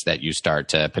 20 weeks that you start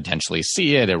to potentially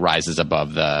see it. It rises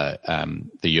above the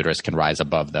uterus can rise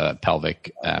above the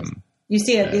pelvic. You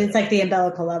see it. It's like the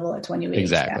umbilical level at 20 weeks.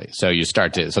 Exactly. Yeah. So you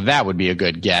start to, so that would be a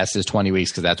good guess is 20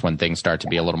 weeks because that's when things start to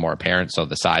be a little more apparent. So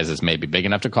the size is maybe big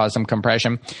enough to cause some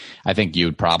compression. I think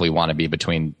you'd probably want to be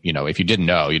between, if you didn't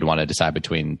know, you'd want to decide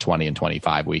between 20 and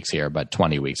 25 weeks here, but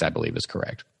 20 weeks, I believe, is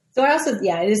correct. So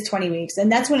it is 20 weeks and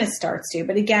that's when it starts to,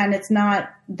 but again, it's not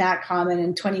that common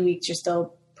and 20 weeks, you're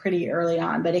still pretty early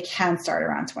on, but it can start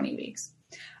around 20 weeks.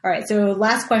 All right. So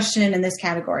last question in this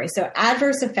category. So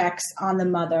adverse effects on the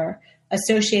mother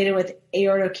associated with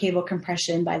aortocable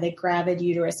compression by the gravid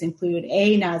uterus include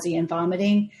A, nausea and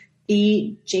vomiting,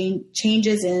 B,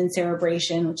 changes in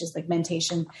cerebration, which is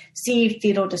ligmentation, C,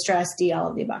 fetal distress, D, all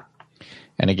of the above.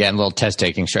 And again, a little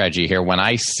test-taking strategy here. When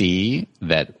I see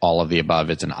that all of the above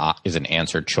is an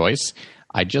answer choice,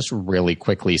 I just really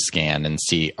quickly scan and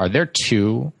see, are there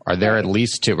two? Are there at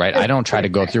least two, right? I don't try to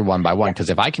go through one by one because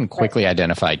if I can quickly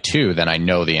identify two, then I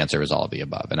know the answer is all of the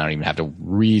above and I don't even have to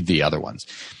read the other ones.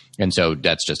 And so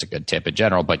that's just a good tip in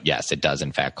general. But yes, it does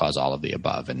in fact cause all of the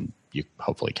above. And you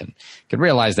hopefully can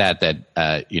realize that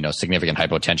significant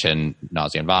hypotension,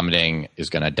 nausea and vomiting is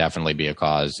going to definitely be a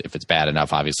cause. If it's bad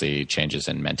enough, obviously changes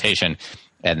in mentation.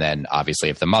 And then obviously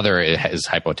if the mother is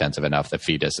hypotensive enough, the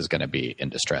fetus is going to be in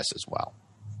distress as well.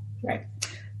 Right.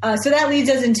 So that leads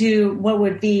us into what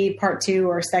would be part 2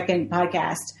 or second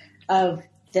podcast of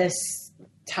this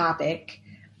topic.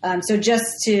 So just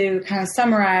to kind of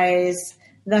summarize,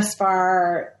 thus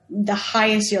far, the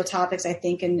highest yield topics, I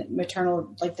think, in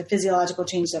maternal, like the physiological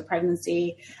changes of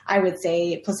pregnancy, I would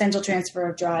say placental transfer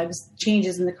of drugs,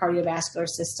 changes in the cardiovascular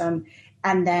system,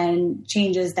 and then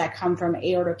changes that come from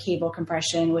aortocable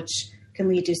compression, which can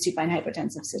lead to supine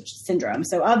hypotensive syndrome.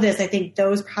 So of this, I think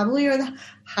those probably are the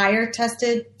higher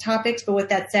tested topics. But with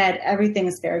that said, everything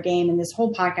is fair game. And this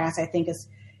whole podcast, I think, is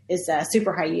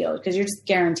super high yield because you're just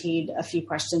guaranteed a few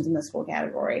questions in this whole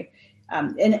category.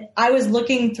 And I was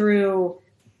looking through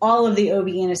all of the OB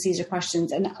anesthesia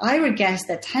questions, and I would guess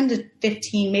that 10 to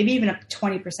 15, maybe even up to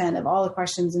 20% of all the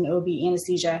questions in OB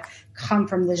anesthesia come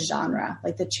from this genre,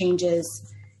 like the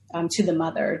changes to the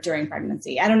mother during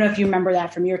pregnancy. I don't know if you remember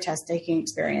that from your test taking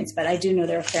experience, but I do know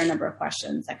there are a fair number of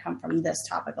questions that come from this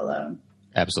topic alone.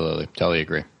 Absolutely. Totally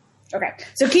agree. Okay.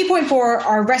 So key point 4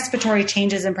 are respiratory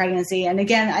changes in pregnancy. And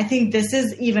again, I think this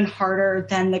is even harder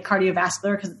than the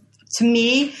cardiovascular because to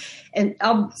me, and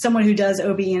I'm someone who does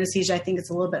OB anesthesia, I think it's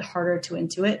a little bit harder to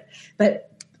intuit.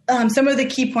 But some of the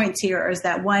key points here is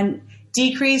that one,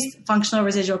 decreased functional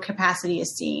residual capacity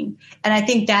is seen. And I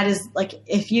think that is like,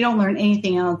 if you don't learn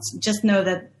anything else, just know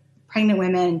that pregnant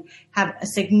women have a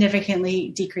significantly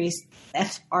decreased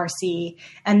FRC.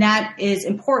 And that is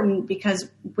important because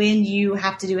when you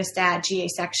have to do a stat GA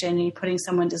section and you're putting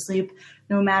someone to sleep,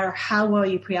 no matter how well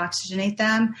you pre-oxygenate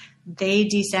them, they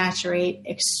desaturate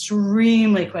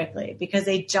extremely quickly because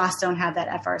they just don't have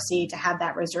that FRC to have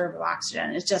that reserve of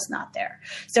oxygen. It's just not there.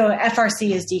 So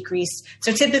FRC is decreased.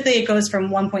 So typically it goes from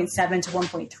 1.7 to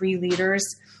 1.3 liters,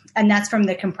 and that's from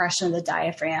the compression of the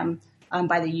diaphragm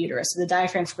by the uterus. So the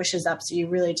diaphragm squishes up, so you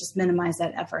really just minimize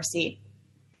that FRC.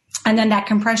 And then that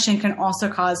compression can also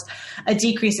cause a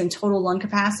decrease in total lung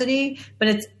capacity, but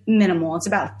it's minimal. It's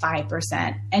about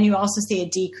 5%. And you also see a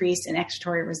decrease in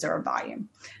expiratory reserve volume.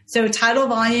 So tidal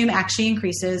volume actually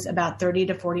increases about 30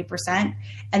 to 40%.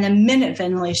 And then minute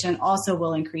ventilation also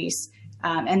will increase.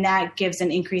 And that gives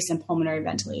an increase in pulmonary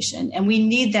ventilation. And we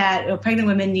need that, pregnant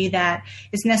women need that.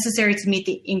 It's necessary to meet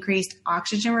the increased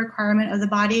oxygen requirement of the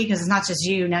body because it's not just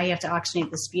you, now you have to oxygenate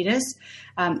the fetus.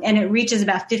 And it reaches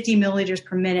about 50 milliliters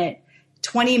per minute,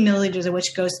 20 milliliters of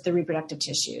which goes to the reproductive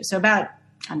tissue. So about,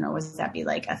 I don't know, what does that be,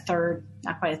 like a third,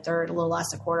 not quite a third, a little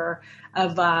less, a quarter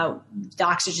of the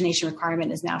oxygenation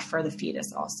requirement is now for the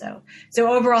fetus also.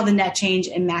 So overall, the net change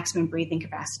in maximum breathing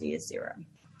capacity is 0.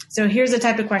 So here's the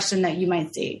type of question that you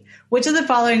might see. Which of the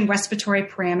following respiratory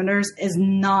parameters is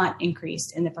not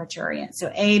increased in the parturient? So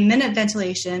A, minute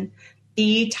ventilation,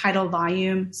 B, tidal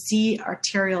volume, C,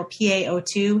 arterial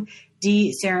PaO2,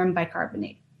 D, serum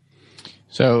bicarbonate.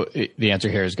 So the answer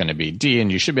here is going to be D, and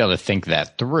you should be able to think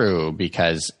that through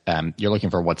because you're looking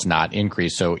for what's not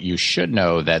increased. So you should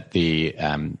know that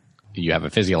you have a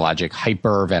physiologic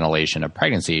hyperventilation of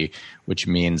pregnancy, which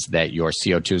means that your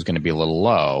CO2 is going to be a little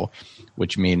low,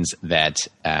 which means that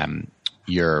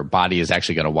your body is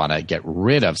actually going to want to get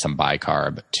rid of some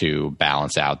bicarb to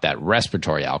balance out that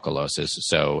respiratory alkalosis.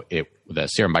 So the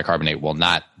serum bicarbonate will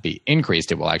not be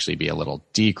increased. It will actually be a little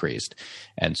decreased.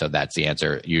 And so that's the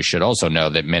answer. You should also know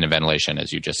that minute ventilation,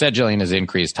 as you just said, Jillian, is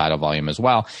increased, tidal volume as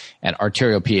well, and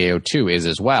arterial PaO2 is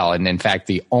as well. And in fact,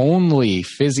 the only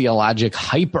physiologic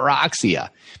hyperoxia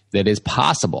that is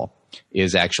possible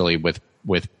is actually with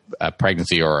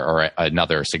pregnancy or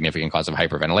another significant cause of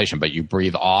hyperventilation. But you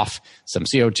breathe off some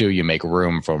CO2, you make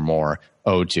room for more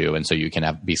O2, and so you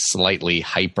can be slightly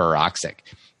hyperoxic.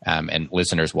 And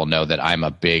listeners will know that I'm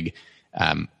a big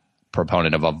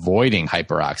proponent of avoiding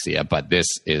hyperoxia, but this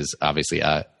is obviously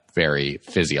a very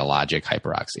physiologic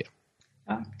hyperoxia.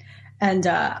 And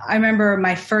I remember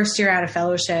my first year out of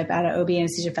fellowship, out of OB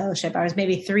anesthesia fellowship, I was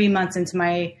maybe 3 months into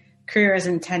my career as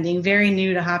an attending, very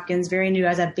new to Hopkins, very new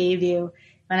as at Bayview,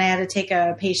 when I had to take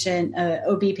a patient, an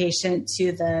OB patient,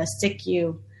 to the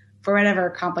SICU for whatever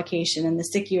complication. And the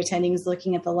SICU attending is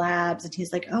looking at the labs, and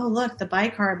he's like, "Oh, look, the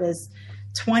bicarb is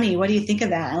 20. What do you think of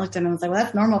that?" I looked at him and was like, "Well,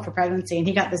 that's normal for pregnancy." And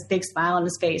he got this big smile on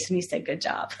his face and he said, "Good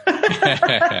job."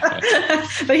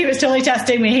 But he was totally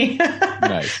testing me.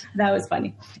 Nice. That was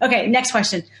funny. Okay, next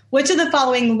question. Which of the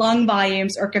following lung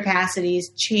volumes or capacities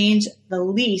change the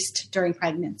least during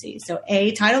pregnancy? So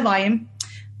A, tidal volume,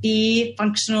 B,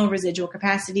 functional residual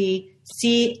capacity,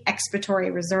 C,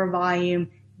 expiratory reserve volume,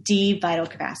 D, vital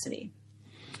capacity.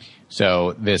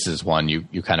 So this is one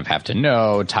you kind of have to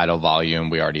know. Tidal volume,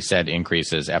 we already said,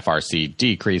 increases. FRC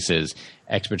decreases.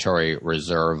 Expiratory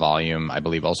reserve volume, I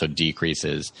believe, also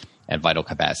decreases. And vital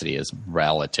capacity is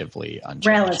relatively unchanged.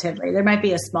 Relatively. There might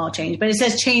be a small change, but it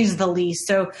says change the least.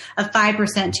 So a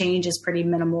 5% change is pretty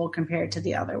minimal compared to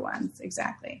the other ones.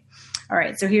 Exactly. All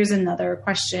right. So here's another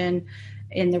question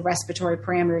in the respiratory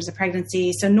parameters of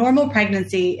pregnancy. So normal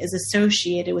pregnancy is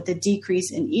associated with a decrease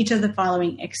in each of the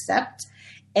following except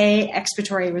A,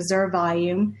 expiratory reserve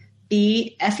volume,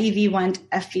 B, FEV1 to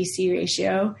FVC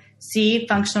ratio, C,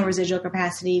 functional residual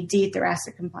capacity, D,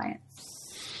 thoracic compliance.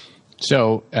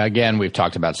 So again, we've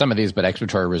talked about some of these, but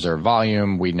expiratory reserve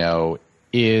volume we know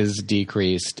is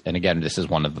decreased. And again, this is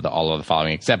one of all of the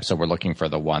following except. So we're looking for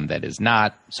the one that is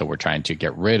not. So we're trying to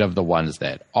get rid of the ones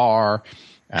that are.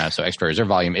 So expiratory reserve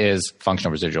volume is,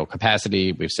 functional residual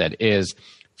capacity, we've said is,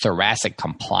 thoracic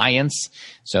compliance.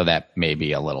 So that may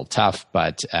be a little tough,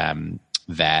 but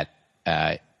that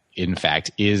in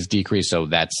fact is decreased. So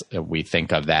we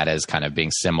think of that as kind of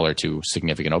being similar to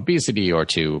significant obesity or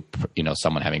to,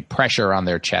 someone having pressure on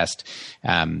their chest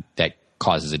that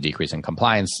causes a decrease in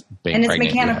compliance. And it's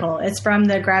mechanical. It's from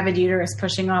the gravid uterus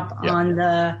pushing up on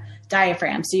the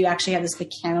diaphragm. So you actually have this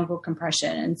mechanical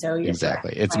compression. And so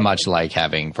exactly. It's much like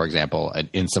having, for example, an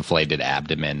insufflated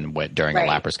abdomen during a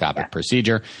laparoscopic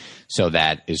procedure. So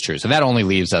that is true. So that only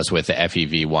leaves us with the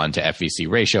FEV1 to FVC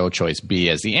ratio, choice B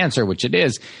as the answer, which it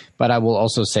is. But I will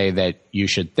also say that you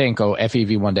should think,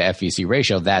 FEV1 to FVC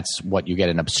ratio, that's what you get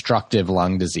in obstructive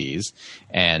lung disease.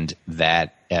 And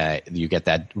that you get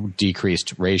that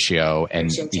decreased ratio.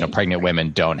 And, pregnant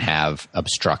women don't have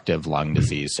obstructive lung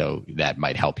disease. So that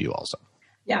might help you also.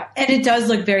 Yeah. And it does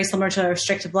look very similar to a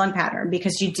restrictive lung pattern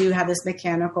because you do have this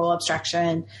mechanical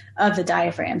obstruction of the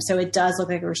diaphragm. So it does look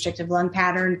like a restrictive lung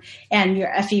pattern, and your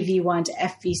FEV1 to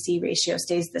FVC ratio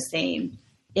stays the same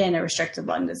in a restrictive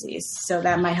lung disease. So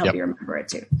that might help you remember it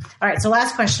too. All right. So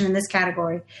last question in this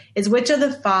category is, which of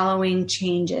the following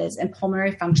changes in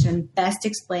pulmonary function best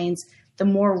explains the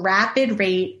more rapid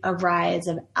rate of rise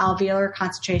of alveolar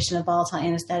concentration of volatile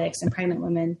anesthetics in pregnant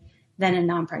women than in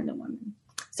non-pregnant women?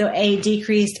 So A,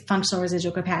 decreased functional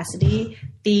residual capacity,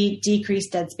 B,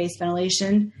 decreased dead space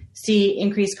ventilation, C,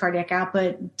 increased cardiac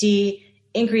output, D,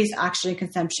 increased oxygen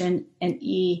consumption, and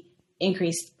E,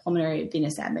 increased pulmonary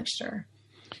venous admixture.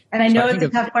 And I know it's a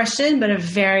tough question, but a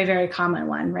very, very common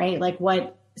one, right? Like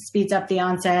what speeds up the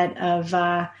onset of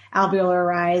alveolar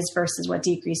rise versus what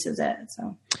decreases it.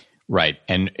 So. Right.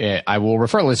 And I will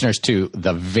refer listeners to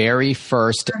the very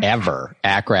first ever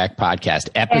ACRAC podcast,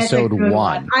 episode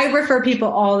 1. I refer people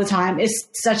all the time. It's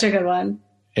such a good one.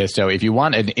 So if you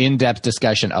want an in-depth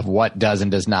discussion of what does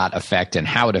and does not affect and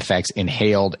how it affects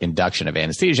inhaled induction of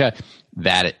anesthesia,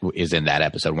 that is in that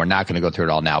episode. We're not going to go through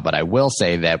it all now, but I will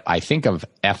say that I think of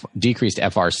decreased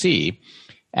FRC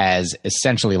as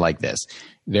essentially like this.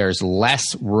 There's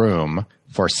less room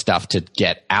for stuff to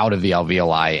get out of the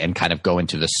alveoli and kind of go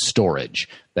into the storage.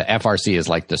 The FRC is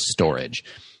like the storage.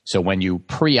 So when you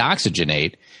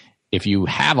pre-oxygenate, if you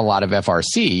have a lot of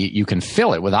FRC, you can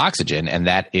fill it with oxygen, and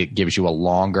that it gives you a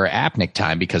longer apneic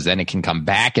time because then it can come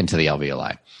back into the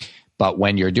alveoli. But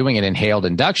when you're doing an inhaled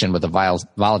induction with a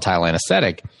volatile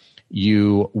anesthetic,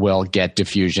 you will get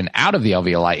diffusion out of the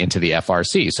alveoli into the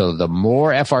FRC. So the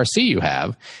more FRC you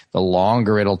have, the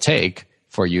longer it'll take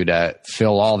for you to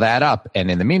fill all that up.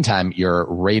 And in the meantime, your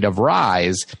rate of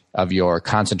rise of your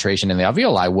concentration in the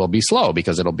alveoli will be slow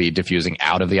because it'll be diffusing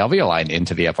out of the alveoli and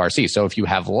into the FRC. So if you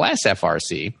have less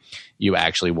FRC, you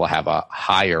actually will have a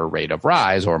higher rate of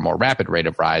rise or a more rapid rate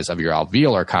of rise of your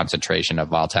alveolar concentration of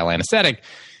volatile anesthetic.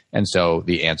 And so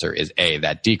the answer is A,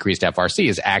 that decreased FRC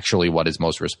is actually what is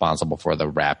most responsible for the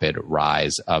rapid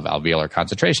rise of alveolar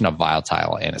concentration of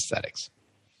volatile anesthetics.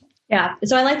 Yeah.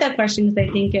 So I like that question because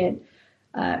I think it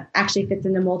actually fits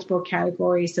into multiple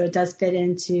categories. So it does fit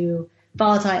into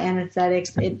volatile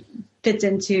anesthetics. It fits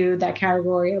into that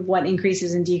category of what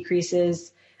increases and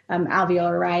decreases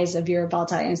alveolar rise of your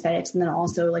volatile anesthetics, and then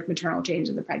also like maternal change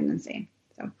of the pregnancy.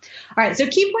 So, all right. So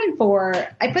key point 4,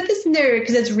 I put this in there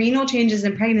because it's renal changes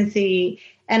in pregnancy.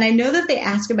 And I know that they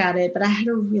ask about it, but I had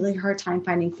a really hard time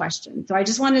finding questions. So I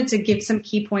just wanted to give some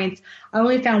key points. I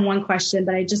only found one question,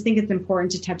 but I just think it's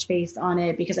important to touch base on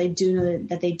it because I do know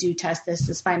that they do test this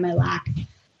despite my lack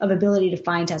of ability to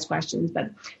find test questions.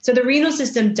 But so the renal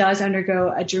system does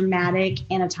undergo a dramatic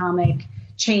anatomic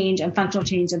change and functional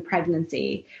change in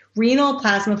pregnancy. Renal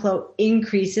plasma flow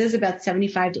increases about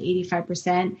 75 to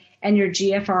 85%, and your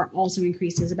GFR also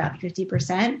increases about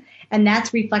 50%. And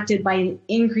that's reflected by an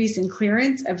increase in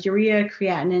clearance of urea,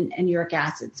 creatinine, and uric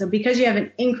acid. So because you have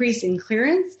an increase in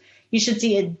clearance, you should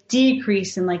see a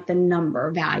decrease in like the number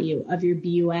value of your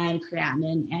BUN,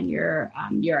 creatinine, and your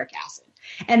uric acid.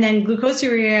 And then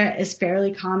glucosuria is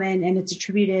fairly common, and it's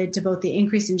attributed to both the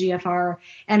increase in GFR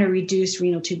and a reduced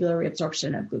renal tubular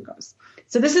reabsorption of glucose.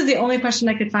 So this is the only question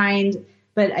I could find,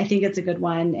 but I think it's a good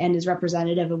one and is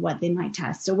representative of what they might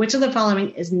test. So which of the following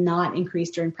is not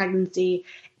increased during pregnancy?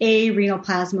 A, renal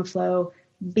plasma flow,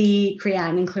 B,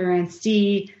 creatinine clearance,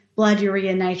 C, blood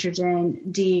urea nitrogen,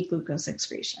 D, glucose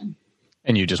excretion.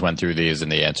 And you just went through these,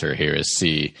 and the answer here is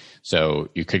C. So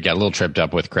you could get a little tripped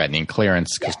up with creatinine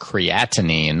clearance because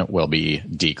creatinine will be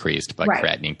decreased, but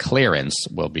creatinine clearance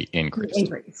will be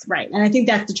increased. Right. And I think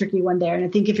that's the tricky one there. And I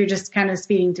think if you're just kind of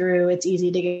speeding through, it's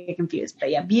easy to get confused.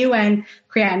 But yeah, BUN,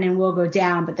 creatinine will go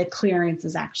down, but the clearance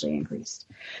is actually increased.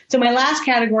 So my last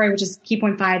category, which is key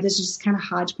point 5, this is just kind of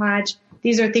hodgepodge.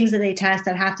 These are things that they test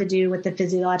that have to do with the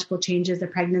physiological changes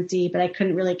of pregnancy, but I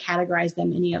couldn't really categorize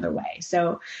them any other way.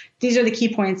 So these are the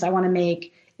key points I want to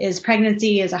make is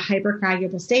pregnancy is a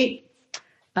hypercoagulable state.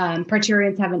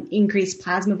 Parturients have an increased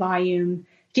plasma volume.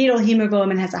 Fetal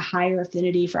hemoglobin has a higher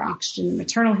affinity for oxygen than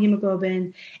maternal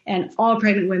hemoglobin, and all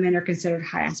pregnant women are considered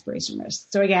high aspiration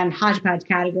risk. So again, hodgepodge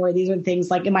category, these are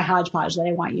things like in my hodgepodge that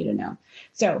I want you to know.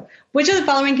 So which of the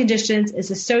following conditions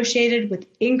is associated with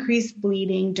increased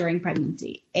bleeding during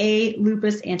pregnancy? A,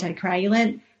 lupus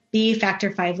anticoagulant, B, factor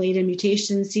V Leiden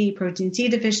mutation, C, protein C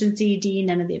deficiency, D,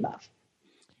 none of the above.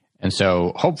 And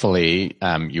so hopefully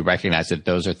you recognize that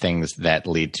those are things that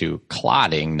lead to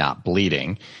clotting, not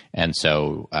bleeding. And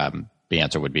so the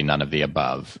answer would be none of the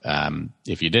above.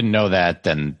 If you didn't know that,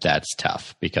 then that's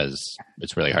tough because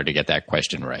it's really hard to get that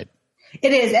question right.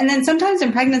 It is. And then sometimes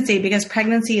in pregnancy, because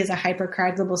pregnancy is a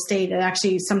hypercoagulable state, it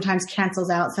actually sometimes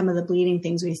cancels out some of the bleeding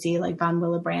things we see like von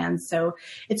Willebrand's. So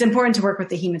it's important to work with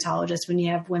the hematologist when you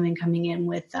have women coming in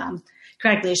with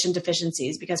coagulation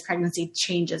deficiencies because pregnancy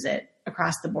changes it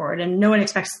across the board. And no one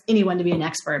expects anyone to be an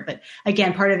expert. But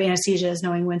again, part of anesthesia is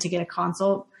knowing when to get a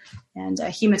consult. And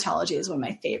hematology is one of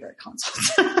my favorite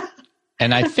consults.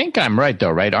 And I think I'm right,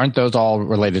 though, right? Aren't those all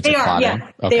related to clotting?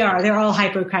 Yeah, okay. They are. They're all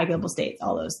hypercoagulable states,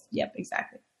 all those. Yep,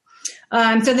 exactly.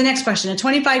 So the next question, a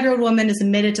 25-year-old woman is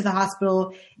admitted to the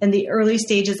hospital in the early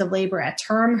stages of labor at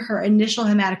term. Her initial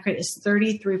hematocrit is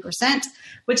 33%.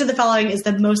 Which of the following is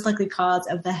the most likely cause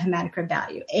of the hematocrit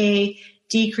value? A,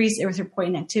 decreased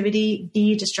erythropoietin activity.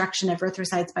 B, destruction of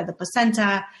erythrocytes by the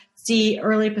placenta. C,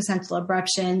 early placental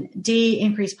abruption. D,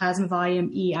 increased plasma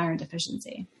volume. E, iron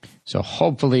deficiency. So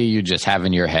hopefully you just have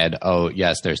in your head, oh,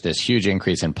 yes, there's this huge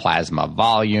increase in plasma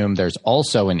volume. There's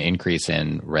also an increase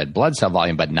in red blood cell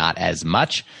volume, but not as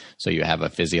much. So you have a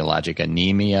physiologic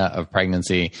anemia of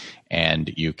pregnancy,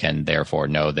 and you can therefore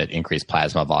know that increased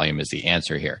plasma volume is the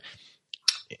answer here.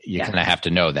 You kind of have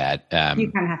to know that.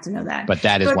 You kind of have to know that. But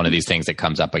that is one of these things that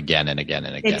comes up again and again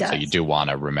and again. So you do want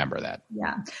to remember that.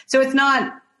 Yeah. So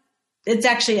it's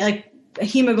actually like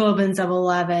hemoglobins of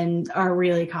 11 are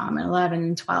really common, 11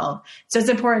 and 12. So it's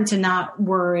important to not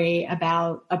worry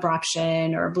about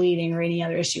abruption or bleeding or any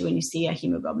other issue when you see a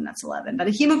hemoglobin that's 11. But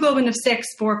a hemoglobin of 6,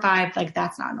 4, 5, like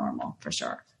that's not normal for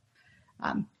sure.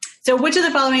 So which of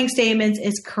the following statements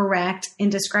is correct in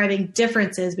describing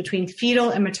differences between fetal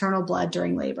and maternal blood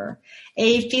during labor?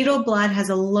 A, fetal blood has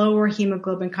a lower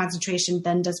hemoglobin concentration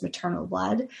than does maternal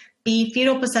blood. B,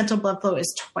 fetal placental blood flow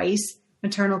is twice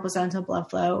maternal placental blood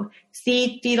flow.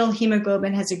 C, fetal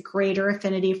hemoglobin has a greater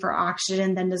affinity for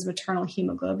oxygen than does maternal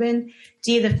hemoglobin.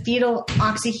 D, the fetal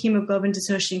oxyhemoglobin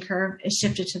dissociation curve is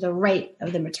shifted to the right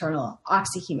of the maternal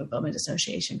oxyhemoglobin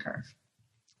dissociation curve.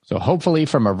 So hopefully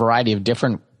from a variety of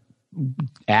different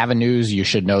avenues, you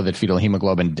should know that fetal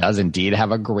hemoglobin does indeed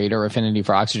have a greater affinity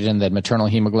for oxygen than maternal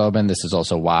hemoglobin. This is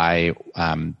also why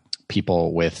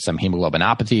people with some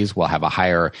hemoglobinopathies will have a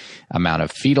higher amount of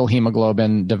fetal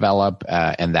hemoglobin develop,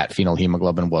 and that fetal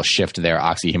hemoglobin will shift their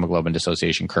oxyhemoglobin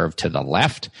dissociation curve to the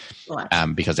left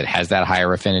because it has that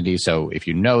higher affinity. So if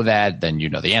you know that, then you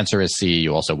know the answer is C.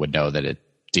 You also would know that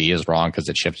D is wrong because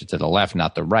it shifted to the left,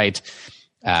 not the right.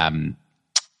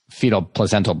 Fetal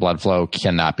placental blood flow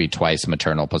cannot be twice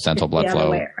maternal placental blood flow. The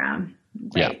other way around.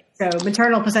 Right. Yeah. So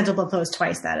maternal placental blood flow is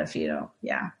twice that of fetal.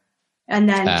 Yeah. And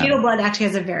then fetal blood actually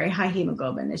has a very high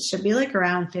hemoglobin. It should be like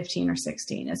around 15 or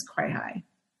 16. It's quite high.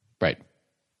 Right.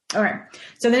 All right.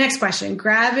 So the next question,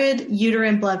 gravid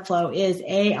uterine blood flow is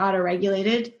A,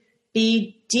 autoregulated,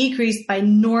 B, decreased by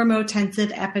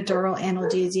normotensive epidural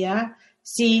analgesia,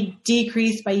 C,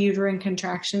 decreased by uterine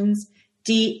contractions,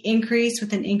 D, increase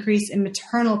with an increase in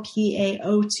maternal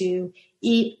PaO2,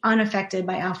 E, unaffected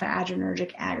by alpha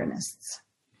adrenergic agonists.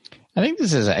 I think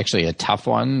this is actually a tough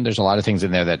one. There's a lot of things in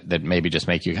there that maybe just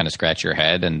make you kind of scratch your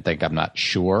head and think I'm not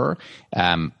sure.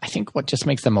 I think what just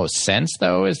makes the most sense,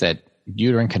 though, is that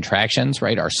uterine contractions,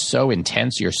 right, are so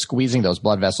intense. You're squeezing those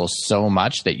blood vessels so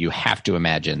much that you have to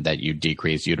imagine that you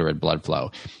decrease uterine blood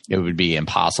flow. It would be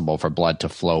impossible for blood to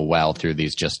flow well through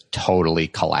these just totally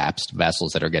collapsed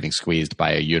vessels that are getting squeezed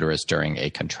by a uterus during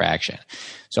a contraction.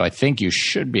 So I think you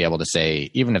should be able to say,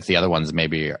 even if the other ones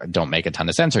maybe don't make a ton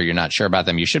of sense or you're not sure about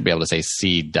them, you should be able to say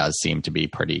C does seem to be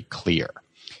pretty clear.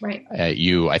 Right.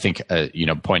 I think,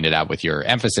 pointed out with your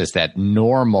emphasis that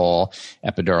normal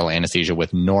epidural anesthesia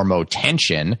with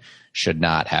normotension should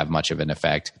not have much of an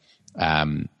effect.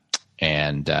 And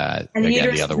again,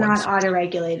 the other ones. It's not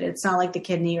autoregulated. It's not like the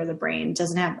kidney or the brain. It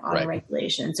doesn't have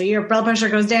autoregulation. Right. So your blood pressure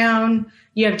goes down,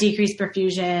 you have decreased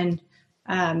perfusion.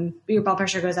 Your blood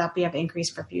pressure goes up, you have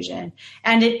increased perfusion.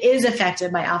 And it is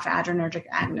affected by alpha adrenergic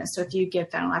agonists. So if you give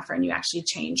phenylephrine, you actually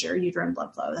change your uterine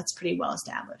blood flow. That's pretty well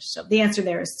established. So the answer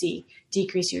there is C,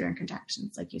 decreased uterine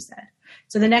contractions, like you said.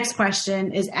 So the next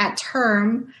question is, at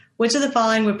term, which of the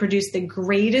following would produce the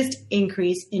greatest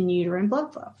increase in uterine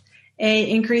blood flow?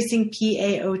 A, increasing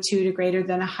PaO2 to greater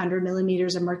than 100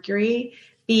 millimeters of mercury.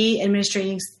 B,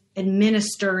 administering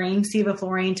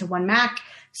sevoflurane to 1 MAC.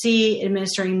 C,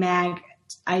 administering MAG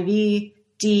IV.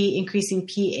 D, increasing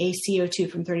PaCO2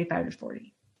 from 35 to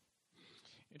 40.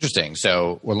 Interesting.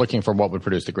 So we're looking for what would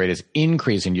produce the greatest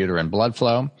increase in uterine blood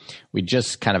flow. We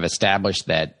just kind of established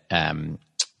that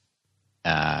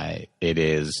it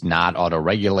is not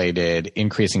autoregulated.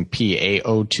 Increasing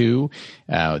PaO2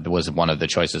 was one of the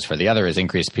choices for the other. Is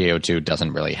increased PaO2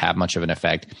 doesn't really have much of an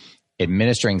effect.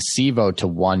 Administering Sevo to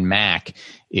 1 MAC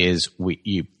is we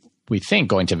think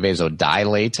going to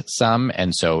vasodilate some,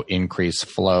 and so increase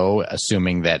flow,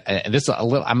 assuming that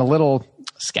I'm a little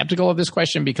skeptical of this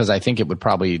question because I think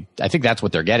that's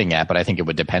what they're getting at, but I think it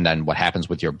would depend on what happens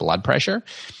with your blood pressure.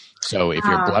 So if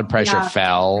your blood pressure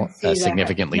fell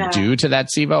significantly due to that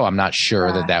Sevo, I'm not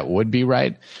sure that would be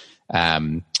right.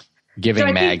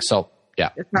 Giving MAG.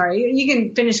 Sorry, you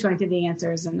can finish going through the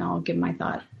answers and I'll give my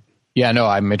thought. Yeah, no,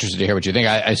 I'm interested to hear what you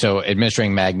think. So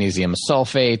administering magnesium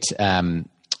sulfate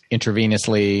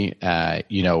intravenously,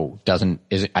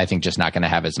 is I think just not going to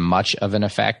have as much of an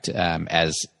effect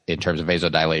as in terms of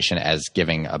vasodilation as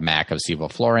giving a MAC of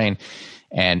sevoflurane,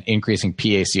 and increasing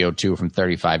PaCO2 from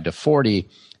 35 to 40.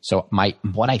 So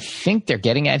what I think they're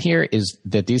getting at here is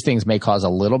that these things may cause a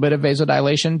little bit of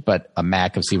vasodilation, but a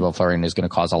MAC of sevoflurane is going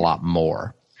to cause a lot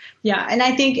more. Yeah, and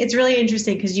I think it's really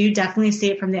interesting because you definitely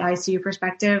see it from the ICU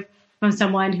perspective, from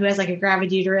someone who has like a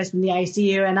gravid uterus in the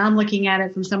ICU, and I'm looking at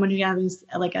it from someone who has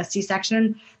like a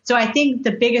C-section. So I think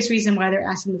the biggest reason why they're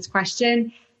asking this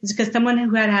question is because someone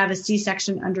who had to have a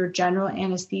C-section under general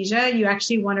anesthesia, you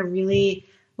actually want to really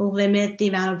limit the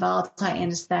amount of volatile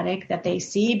anesthetic that they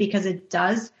see, because it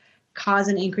does cause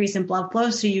an increase in blood flow.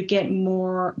 So you get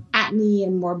more atony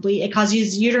and more bleed. It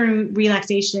causes uterine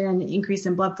relaxation and increase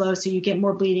in blood flow. So you get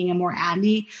more bleeding and more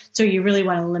atony. So you really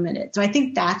want to limit it. So I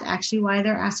think that's actually why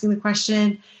they're asking the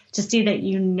question, to see that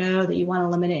you want to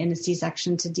limit it in a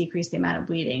C-section to decrease the amount of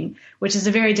bleeding, which is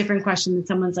a very different question than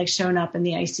someone's like shown up in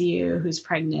the ICU who's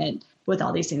pregnant with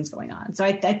all these things going on. So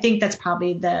I think that's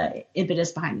probably the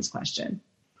impetus behind this question.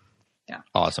 Yeah.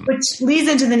 Awesome. Which leads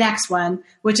into the next one,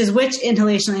 which is which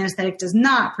inhalational anesthetic does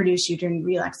not produce uterine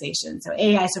relaxation? So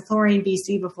A, isoflurane, B,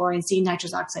 sevoflurane, C,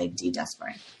 nitrous oxide, D,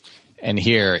 desflurane. And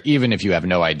here, even if you have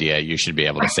no idea, you should be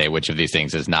able to say which of these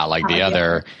things is not like the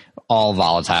other. All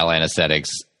volatile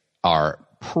anesthetics are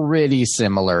pretty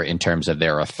similar in terms of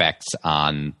their effects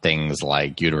on things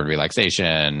like uterine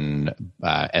relaxation,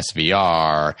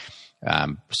 SVR,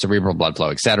 cerebral blood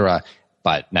flow, etc.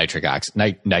 But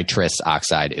nitrous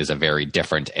oxide is a very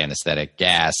different anesthetic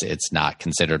gas. It's not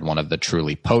considered one of the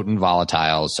truly potent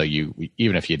volatiles. So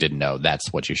even if you didn't know,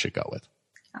 that's what you should go with.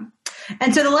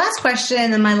 And so the last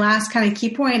question, and my last kind of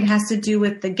key point, has to do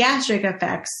with the gastric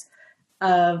effects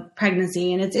of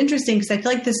pregnancy. And it's interesting because I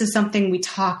feel like this is something we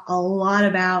talk a lot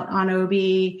about on OB,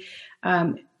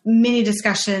 many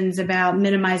discussions about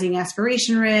minimizing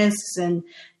aspiration risks and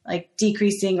like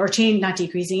increasing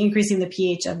the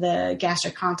pH of the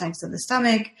gastric contents of the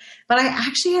stomach. But I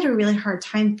actually had a really hard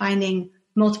time finding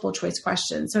multiple choice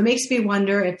questions. So it makes me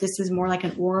wonder if this is more like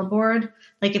an oral board,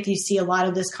 like if you see a lot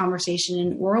of this conversation in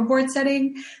an oral board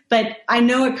setting. But I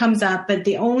know it comes up, but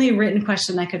the only written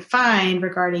question I could find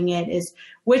regarding it is,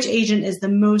 which agent is the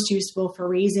most useful for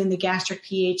raising the gastric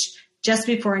pH just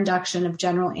before induction of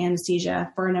general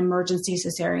anesthesia for an emergency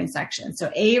cesarean section?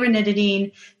 So A,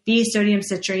 ranitidine, B, sodium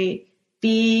citrate,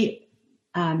 B,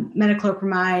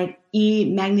 metoclopramide,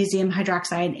 E, magnesium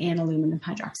hydroxide, and aluminum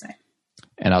hydroxide.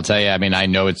 And I'll tell you, I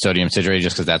know it's sodium citrate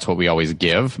just because that's what we always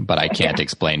give, but I can't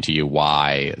explain to you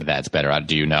why that's better.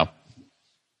 Do you know?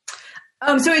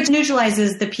 So it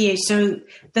neutralizes the pH. So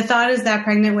the thought is that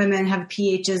pregnant women have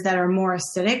pHs that are more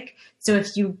acidic. So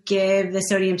if you give the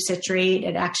sodium citrate,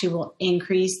 it actually will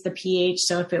increase the pH.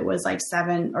 So if it was like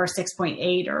 7 or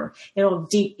 6.8, or it'll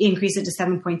increase it to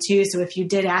 7.2. So if you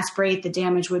did aspirate, the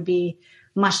damage would be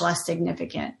much less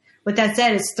significant. With that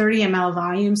said, it's 30 ml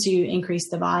volume, so you increase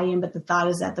the volume, but the thought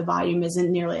is that the volume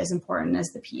isn't nearly as important as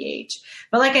the pH.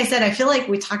 But like I said, I feel like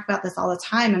we talk about this all the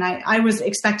time, and I was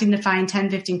expecting to find 10,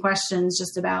 15 questions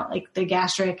just about like the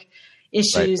gastric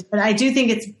issues, right. But I do think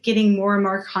it's getting more and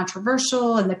more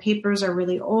controversial, and the papers are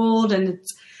really old, and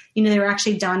it's, they were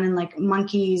actually done in like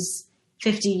monkeys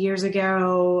 50 years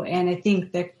ago, and I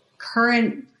think the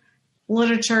current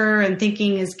literature and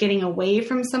thinking is getting away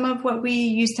from some of what we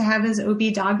used to have as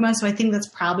OB dogma. So I think that's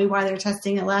probably why they're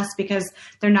testing it less, because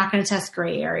they're not going to test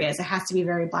gray areas. It has to be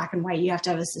very black and white. You have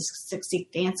to have a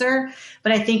succinct answer.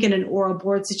 But I think in an oral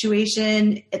board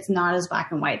situation, it's not as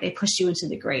black and white. They push you into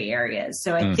the gray areas.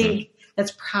 So I think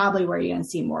that's probably where you're going to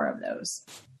see more of those.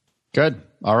 Good.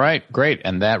 All right. Great.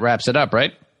 And that wraps it up,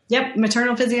 right? Yep.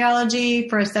 Maternal Physiology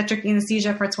for Obstetric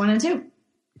Anesthesia, parts 1 and 2.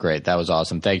 Great. That was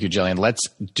awesome. Thank you, Jillian. Let's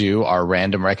do our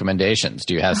random recommendations.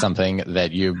 Do you have something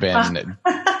that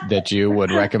that you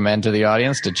would recommend to the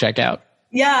audience to check out?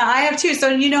 Yeah, I have too. So,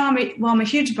 I'm a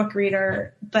huge book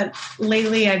reader, but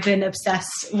lately I've been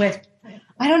obsessed with,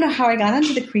 I don't know how I got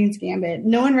into The Queen's Gambit.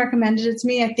 No one recommended it to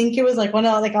me. I think it was like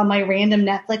on my random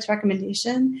Netflix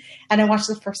recommendation, and I watched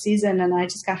the first season and I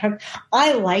just got hooked.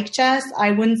 I like chess.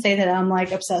 I wouldn't say that I'm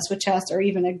like obsessed with chess or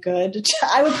even a good.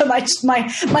 I would put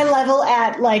my level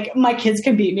at like my kids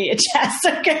can beat me at chess.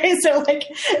 Okay, so like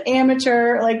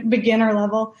amateur, like beginner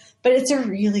level, but it's a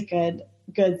really good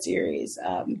series.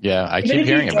 Yeah, I keep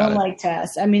hearing about it. Don't like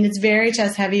chess. I mean, it's very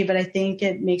chess heavy, but I think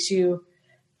it makes you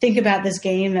think about this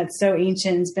game that's so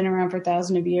ancient. It's been around for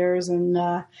thousands of years. And,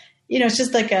 it's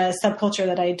just like a subculture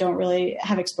that I don't really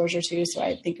have exposure to. So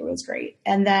I think it was great.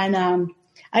 And then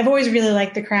I've always really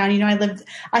liked The Crown.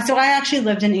 I actually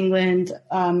lived in England.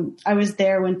 I was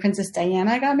there when Princess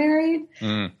Diana got married.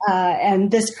 And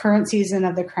this current season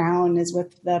of The Crown is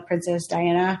with the Princess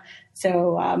Diana.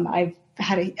 So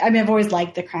I've always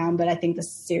liked The Crown, but I think the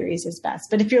series is best.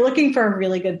 But if you're looking for a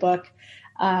really good book,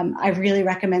 I really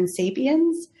recommend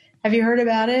Sapiens. Have you heard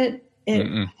about it? I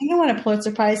think I won a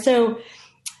Pulitzer Prize. So,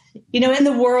 in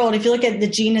the world, if you look at the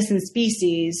genus and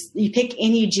species, you pick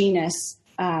any genus,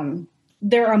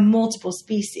 there are multiple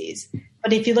species.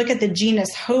 But if you look at the genus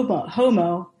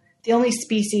Homo, the only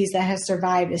species that has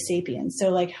survived is Sapiens. So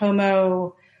like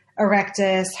Homo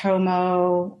erectus,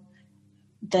 Homo,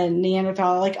 the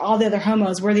Neanderthal, like all the other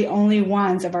Homos, we're the only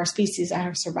ones of our species that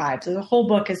have survived. So the whole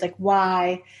book is like,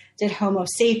 why did Homo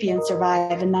sapiens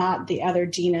survive and not the other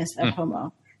genus of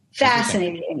Homo?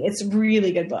 Fascinating. It's a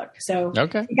really good book. So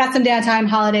you got some downtime.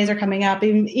 Holidays are coming up.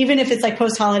 Even if it's like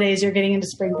post-holidays, you're getting into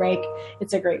spring break.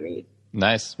 It's a great read.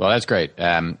 Nice. Well, that's great.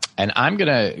 And I'm going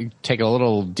to take a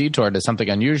little detour to something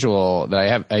unusual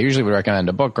that I usually would recommend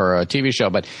a book or a TV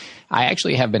show, but I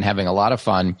actually have been having a lot of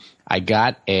fun. I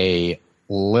got a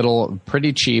little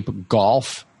pretty cheap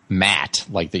golf mat,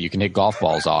 like that you can hit golf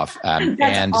balls off, and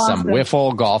awesome. Some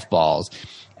wiffle golf balls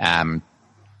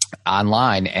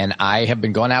online. And I have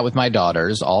been going out with my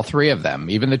daughters, all three of them,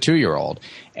 even the 2-year-old.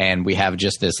 And we have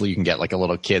just this, you can get like a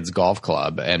little kids golf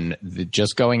club and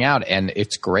just going out. And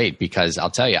it's great because I'll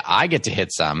tell you, I get to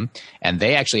hit some and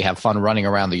they actually have fun running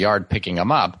around the yard picking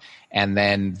them up. And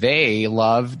then they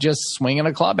love just swinging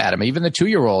a club at them. Even the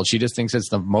 2-year-old, she just thinks it's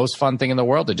the most fun thing in the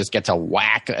world to just get to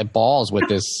whack at balls with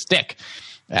this stick.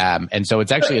 And so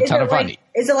it's actually a ton of fun.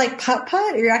 Is it like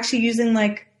putt-putt? Or you're actually using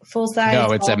like full size?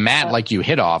 No, it's a mat like you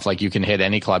hit off. Like you can hit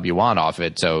any club you want off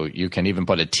it. So you can even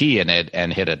put a tee in it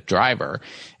and hit a driver.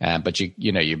 But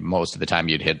you most of the time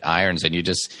you'd hit irons and you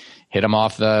just hit them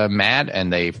off the mat,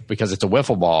 and because it's a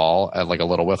wiffle ball, like a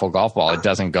little wiffle golf ball, it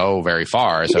doesn't go very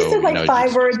far. So you said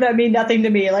 5 words that mean nothing to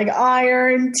me, like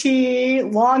iron, tee,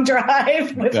 long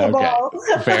drive, wiffle ball.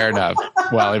 Fair enough.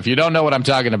 Well, if you don't know what I'm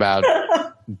talking about,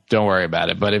 don't worry about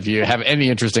it. But if you have any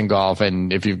interest in golf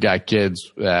and if you've got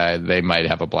kids, they might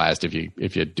have a blast if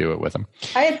you do it with them.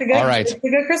 All right. It's a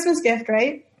good Christmas gift,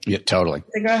 right? Yeah, totally.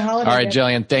 It's a good holiday. All right,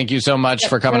 Jillian, thank you so much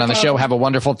for coming on the show. Have a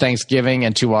wonderful Thanksgiving.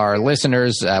 And to our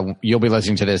listeners, you'll be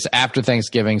listening to this after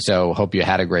Thanksgiving, so hope you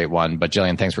had a great one. But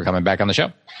Jillian, thanks for coming back on the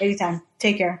show. Anytime.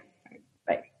 Take care.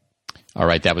 Bye. All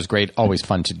right, that was great. Always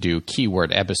fun to do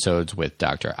keyword episodes with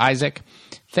Dr. Isaac.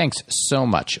 Thanks so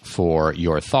much for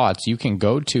your thoughts. You can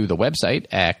go to the website,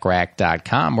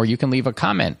 acrac.com, where you can leave a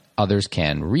comment. Others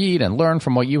can read and learn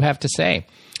from what you have to say.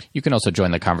 You can also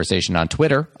join the conversation on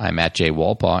Twitter. I'm at Jay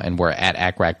Wolpaw, and we're at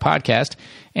ACRAC Podcast.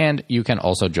 And you can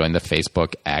also join the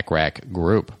Facebook ACRAC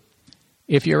group.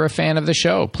 If you're a fan of the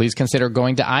show, please consider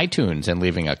going to iTunes and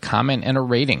leaving a comment and a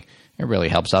rating. It really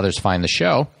helps others find the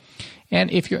show. And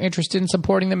if you're interested in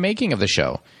supporting the making of the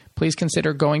show, please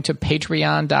consider going to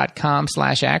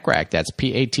patreon.com/ACRAC. That's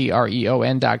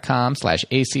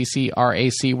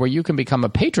patreon.com/ACCRAC, where you can become a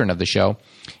patron of the show.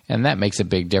 And that makes a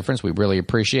big difference. We really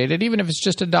appreciate it, even if it's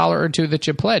just $1 or $2 that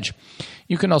you pledge.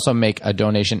 You can also make a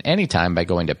donation anytime by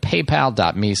going to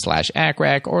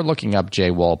paypal.me/ACRAC or looking up Jay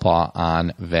Wolpaw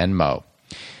on Venmo.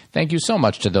 Thank you so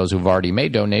much to those who've already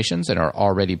made donations and are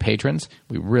already patrons.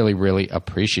 We really, really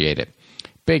appreciate it.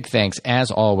 Big thanks, as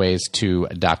always, to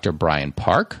Dr. Brian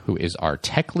Park, who is our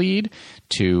tech lead,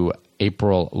 to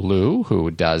April Liu, who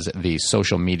does the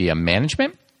social media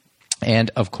management,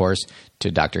 and, of course, to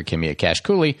Dr. Kimia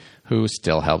Kashkuli, who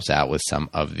still helps out with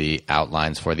some of the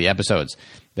outlines for the episodes.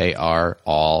 They are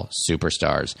all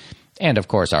superstars. And, of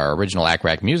course, our original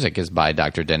ACRAC music is by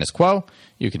Dr. Dennis Quo.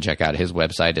 You can check out his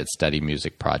website at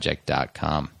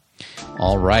studymusicproject.com.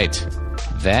 All right.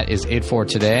 That is it for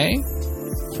today.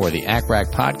 For the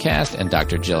ACRAC podcast and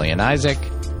Dr. Jillian Isaac,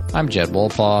 I'm Jed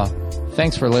Wolpaw.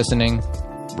 Thanks for listening.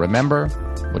 Remember,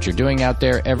 what you're doing out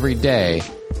there every day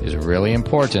is really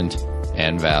important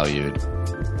and valued.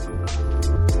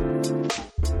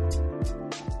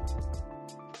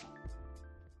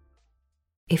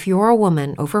 If you're a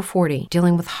woman over 40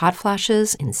 dealing with hot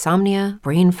flashes, insomnia,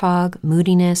 brain fog,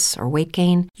 moodiness, or weight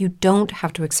gain, you don't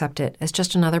have to accept it as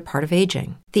just another part of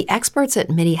aging. The experts at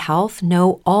MIDI Health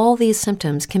know all these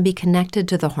symptoms can be connected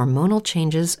to the hormonal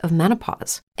changes of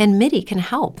menopause. And MIDI can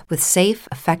help with safe,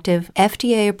 effective,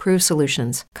 FDA-approved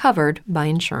solutions covered by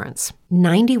insurance.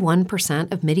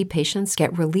 91% of MIDI patients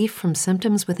get relief from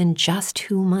symptoms within just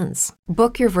 2 months.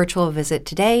 Book your virtual visit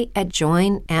today at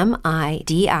joinmidi.com.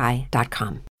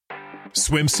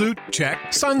 Swimsuit? Check.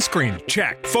 Sunscreen?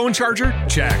 Check. Phone charger?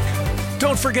 Check.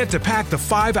 Don't forget to pack the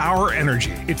 5-Hour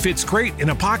Energy. It fits great in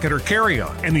a pocket or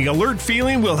carry-on, and the alert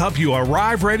feeling will help you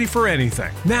arrive ready for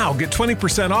anything. Now get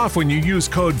 20% off when you use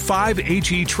code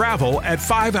 5HETRAVEL at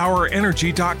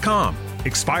 5hourenergy.com.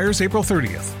 Expires April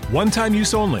 30th. One-time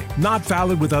use only. Not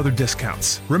valid with other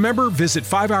discounts. Remember, visit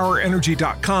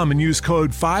 5hourenergy.com and use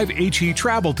code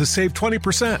 5HETRAVEL to save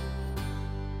 20%.